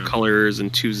terms of colors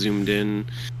and too zoomed in.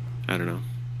 I don't know.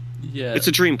 Yeah. It's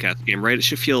a Dreamcast game, right? It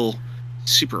should feel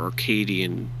super arcadey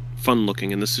and fun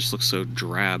looking, and this just looks so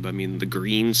drab. I mean, the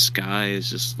green sky is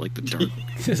just like the dark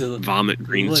vomit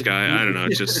green sky. I don't know.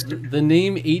 It's just the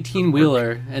name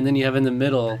 18-wheeler, and then you have in the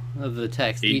middle of the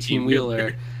text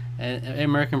 18-wheeler. And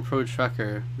American Pro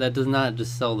Trucker, that does not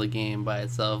just sell the game by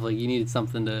itself. Like, you needed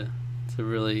something to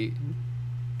really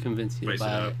convince you to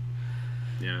buy it.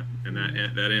 Yeah, and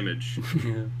that image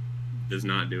Yeah. does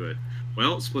not do it.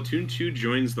 Well, Splatoon 2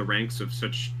 joins the ranks of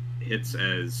such hits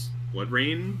as Blood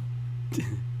Rain,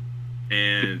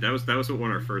 and that was what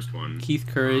won our first one. Keith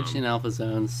Courage in Alpha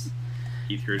Zones.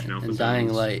 Keith Courage in Alpha and Zones.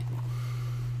 Dying Light.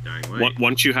 Dying Light.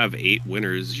 Once you have 8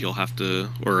 winners, you'll have to,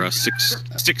 or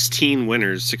 16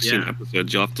 winners, 16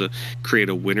 episodes, you'll have to create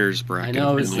a winners bracket. I know.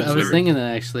 I was thinking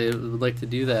that actually, I would like to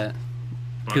do that.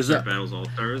 Because Battles All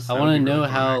Stars. I want to know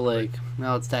how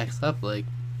how it stacks up, like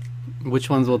which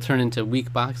ones will turn into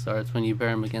weak box arts when you pair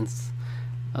them against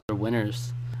other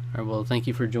winners. All right, well, thank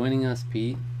you for joining us,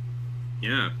 Pete.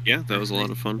 Yeah. Yeah, that was a lot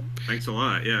of fun. Thanks a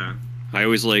lot. Yeah. I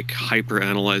always like hyper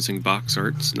analyzing box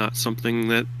arts, not something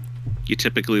that you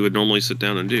typically would normally sit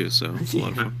down and do. So it's a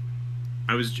lot of fun.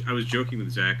 I was joking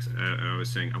with Zach. I was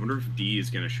saying, I wonder if D is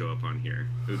going to show up on here.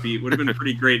 It would have been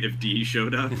pretty great if D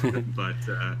showed up, but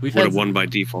would have won by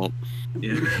default.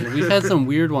 Yeah. We've had some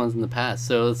weird ones in the past,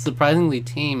 so it's surprisingly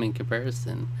tame in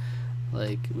comparison.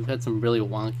 Like we've had some really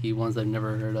wonky ones I've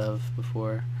never heard of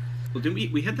before. Well,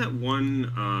 didn't we had that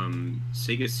one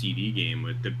Sega CD game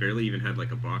that barely even had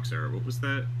like a box art. What was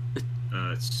that?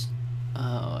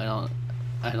 Oh,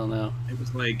 I don't know. It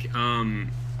was like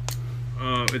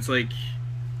it's like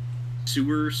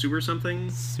sewer something.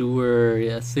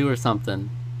 Sewer something.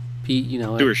 Pete, you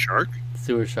know it. Sewer Shark.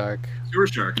 Sewer Shark. Sewer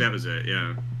Shark. That was it.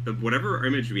 Yeah. Whatever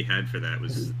image we had for that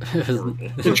was horrible.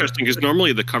 It's interesting because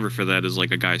normally the cover for that is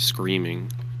like a guy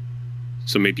screaming.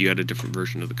 So maybe you had a different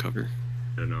version of the cover.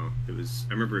 I don't know. It was.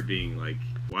 I remember it being like,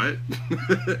 what?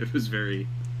 It was very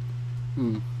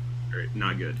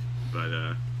not good. But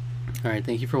all right.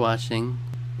 Thank you for watching.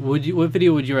 What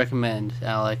video would you recommend,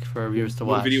 Alec, for our viewers to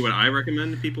watch? What video would I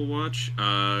recommend people watch?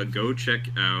 Go check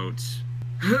out.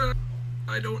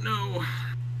 I don't know.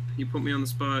 You put me on the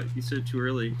spot. You said it too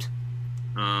early.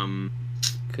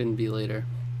 Couldn't be later.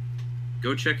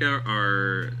 Go check out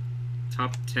our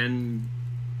top 10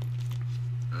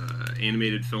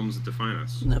 animated films that define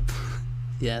us. Nope.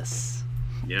 Yes.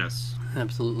 Yes.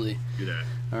 Absolutely. Do that.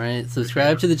 All right.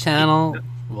 Subscribe to the channel.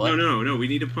 What? No. We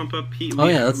need to pump up Pete. We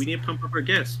need to pump up our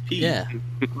guests. Pete. Yeah.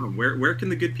 Where can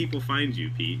the good people find you,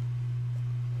 Pete?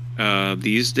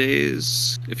 These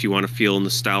days, if you want to feel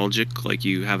nostalgic, like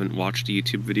you haven't watched a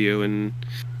YouTube video in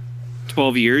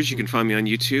 12 years, you can find me on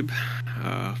YouTube.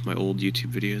 My old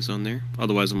YouTube videos on there.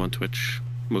 Otherwise, I'm on Twitch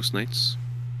most nights,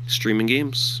 streaming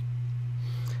games.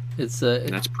 And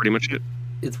that's pretty much it.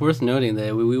 It's worth noting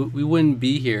that we wouldn't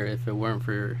be here if it weren't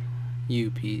for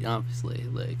you, Pete. Obviously,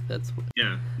 like that's what.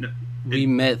 Yeah. No, we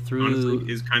met through.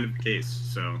 Honestly, is kind of the case.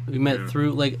 So we met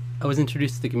through, like, I was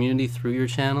introduced to the community through your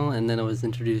channel, and then I was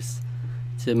introduced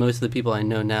to most of the people I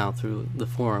know now through the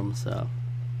forum. So.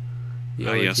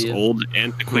 Yes, old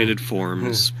antiquated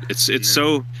forums.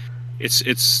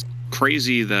 It's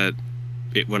crazy that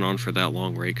it went on for that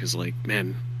long, right? Because, like,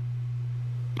 man,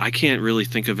 I can't really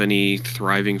think of any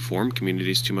thriving forum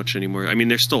communities too much anymore. I mean,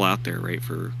 they're still out there, right,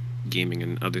 for gaming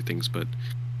and other things, but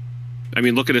I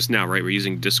mean, look at us now, right? We're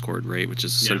using Discord, right, which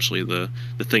is essentially the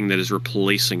thing that is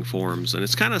replacing forums, and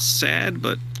it's kind of sad,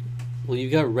 but well, you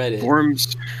got Reddit.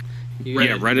 Forums.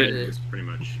 Reddit is pretty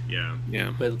much,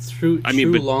 yeah. But it's true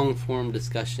long form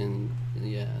discussion,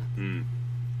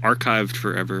 archived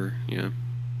forever, yeah.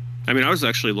 I mean, I was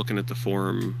actually looking at the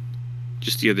forum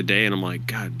just the other day, and I'm like,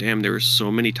 God damn, there were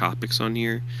so many topics on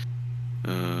here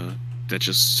that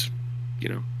just,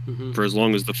 for as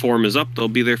long as the forum is up, they'll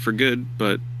be there for good.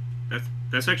 But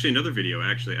that's actually another video.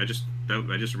 Actually, I just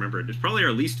remembered. It's probably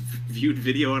our least viewed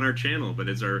video on our channel, but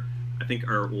it's our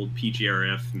old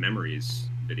PGRF memories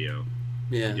video.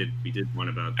 Yeah, we did one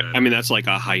about that. I mean, that's like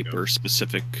a hyper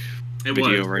specific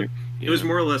video, right? It was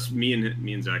more or less me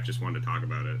and Zach just wanted to talk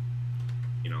about it.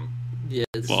 Yeah.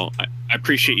 Well, I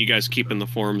appreciate you guys keeping the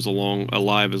forums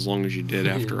alive as long as you did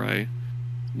after I,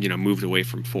 moved away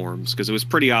from forums, because it was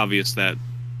pretty obvious that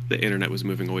the internet was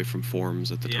moving away from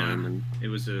forums at the time. And it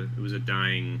was a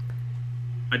dying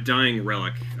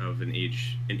relic of an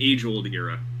age old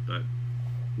era, but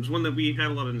it was one that we had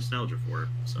a lot of nostalgia for.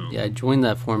 So yeah, I joined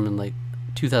that forum in like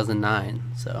 2009.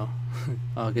 So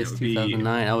August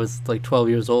 2009. I was like 12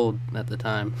 years old at the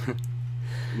time.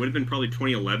 It would have been probably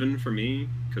 2011 for me,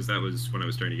 because that was when I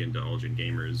was starting to get into All Gen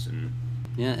Gamers, and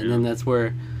then that's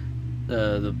where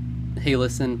the Hey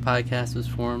Listen podcast was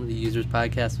formed, the Users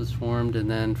podcast was formed, and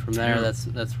then from there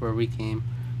that's where we came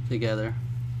together.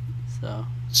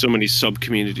 So many sub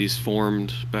communities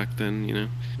formed back then,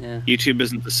 Yeah. YouTube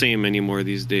isn't the same anymore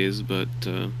these days, but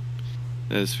that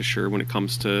is for sure. When it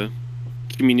comes to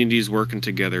communities working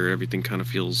together, everything kind of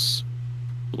feels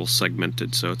a little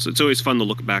segmented. So it's always fun to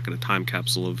look back at a time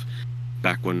capsule of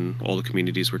back when all the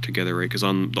communities were together, right? Because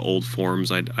on the old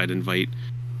forums, I'd invite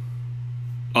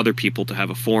other people to have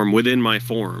a forum within my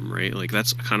forum, right? Like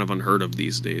that's kind of unheard of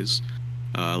these days.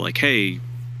 Like, hey,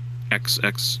 X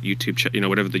YouTube,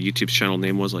 whatever the YouTube channel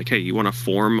name was, like, hey, you want a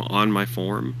forum on my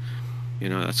forum?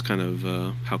 That's kind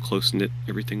of how close knit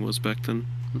everything was back then.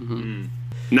 Mm-hmm.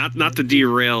 Not to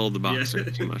derail the Boxer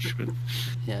too much, but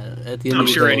yeah, at the end I'm of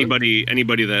the sure day,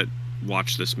 anybody that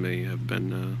watched this may have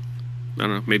been, I don't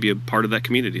know, maybe a part of that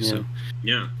community. Yeah. So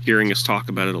Yeah. hearing us talk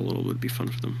about it a little would be fun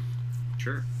for them.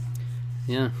 Sure.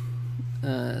 Yeah.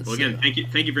 Well, again, thank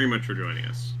you very much for joining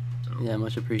us. So. Yeah,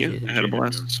 much appreciated. Yeah, I had a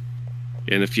blast.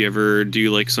 And if you ever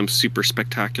do like some super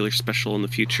spectacular special in the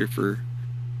future for,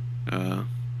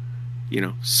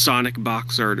 Sonic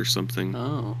box art or something,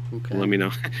 Oh, okay. let me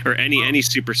know. Or any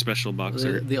super special box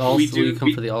art. We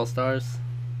come for the All Stars.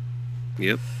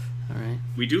 Yep. All right.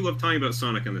 We do love talking about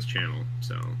Sonic on this channel,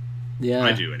 so Yeah.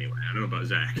 I do anyway. I don't know about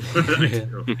Zach. But I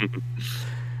do.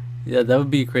 Yeah, that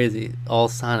would be crazy. All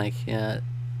Sonic, yeah.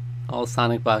 All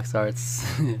Sonic box arts.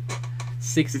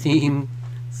 16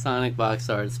 Sonic box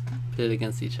arts pitted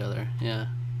against each other. Yeah.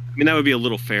 I mean, that would be a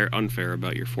little unfair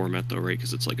about your format, though, right?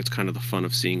 Because it's kind of the fun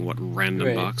of seeing what random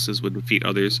Right. boxes would defeat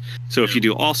others. So if you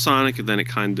do all Sonic, then it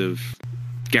kind of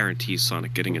guarantees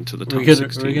Sonic getting into the top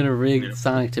 16. We're gonna rig Yeah.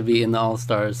 Sonic to be in the All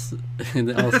Stars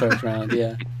round,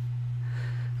 yeah.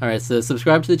 All right, so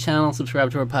subscribe to the channel,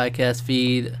 subscribe to our podcast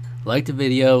feed, like the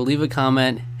video, leave a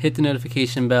comment, hit the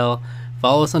notification bell,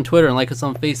 follow us on Twitter, and like us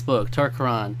on Facebook.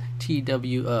 Tarkaron,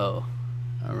 TWO.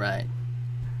 All right.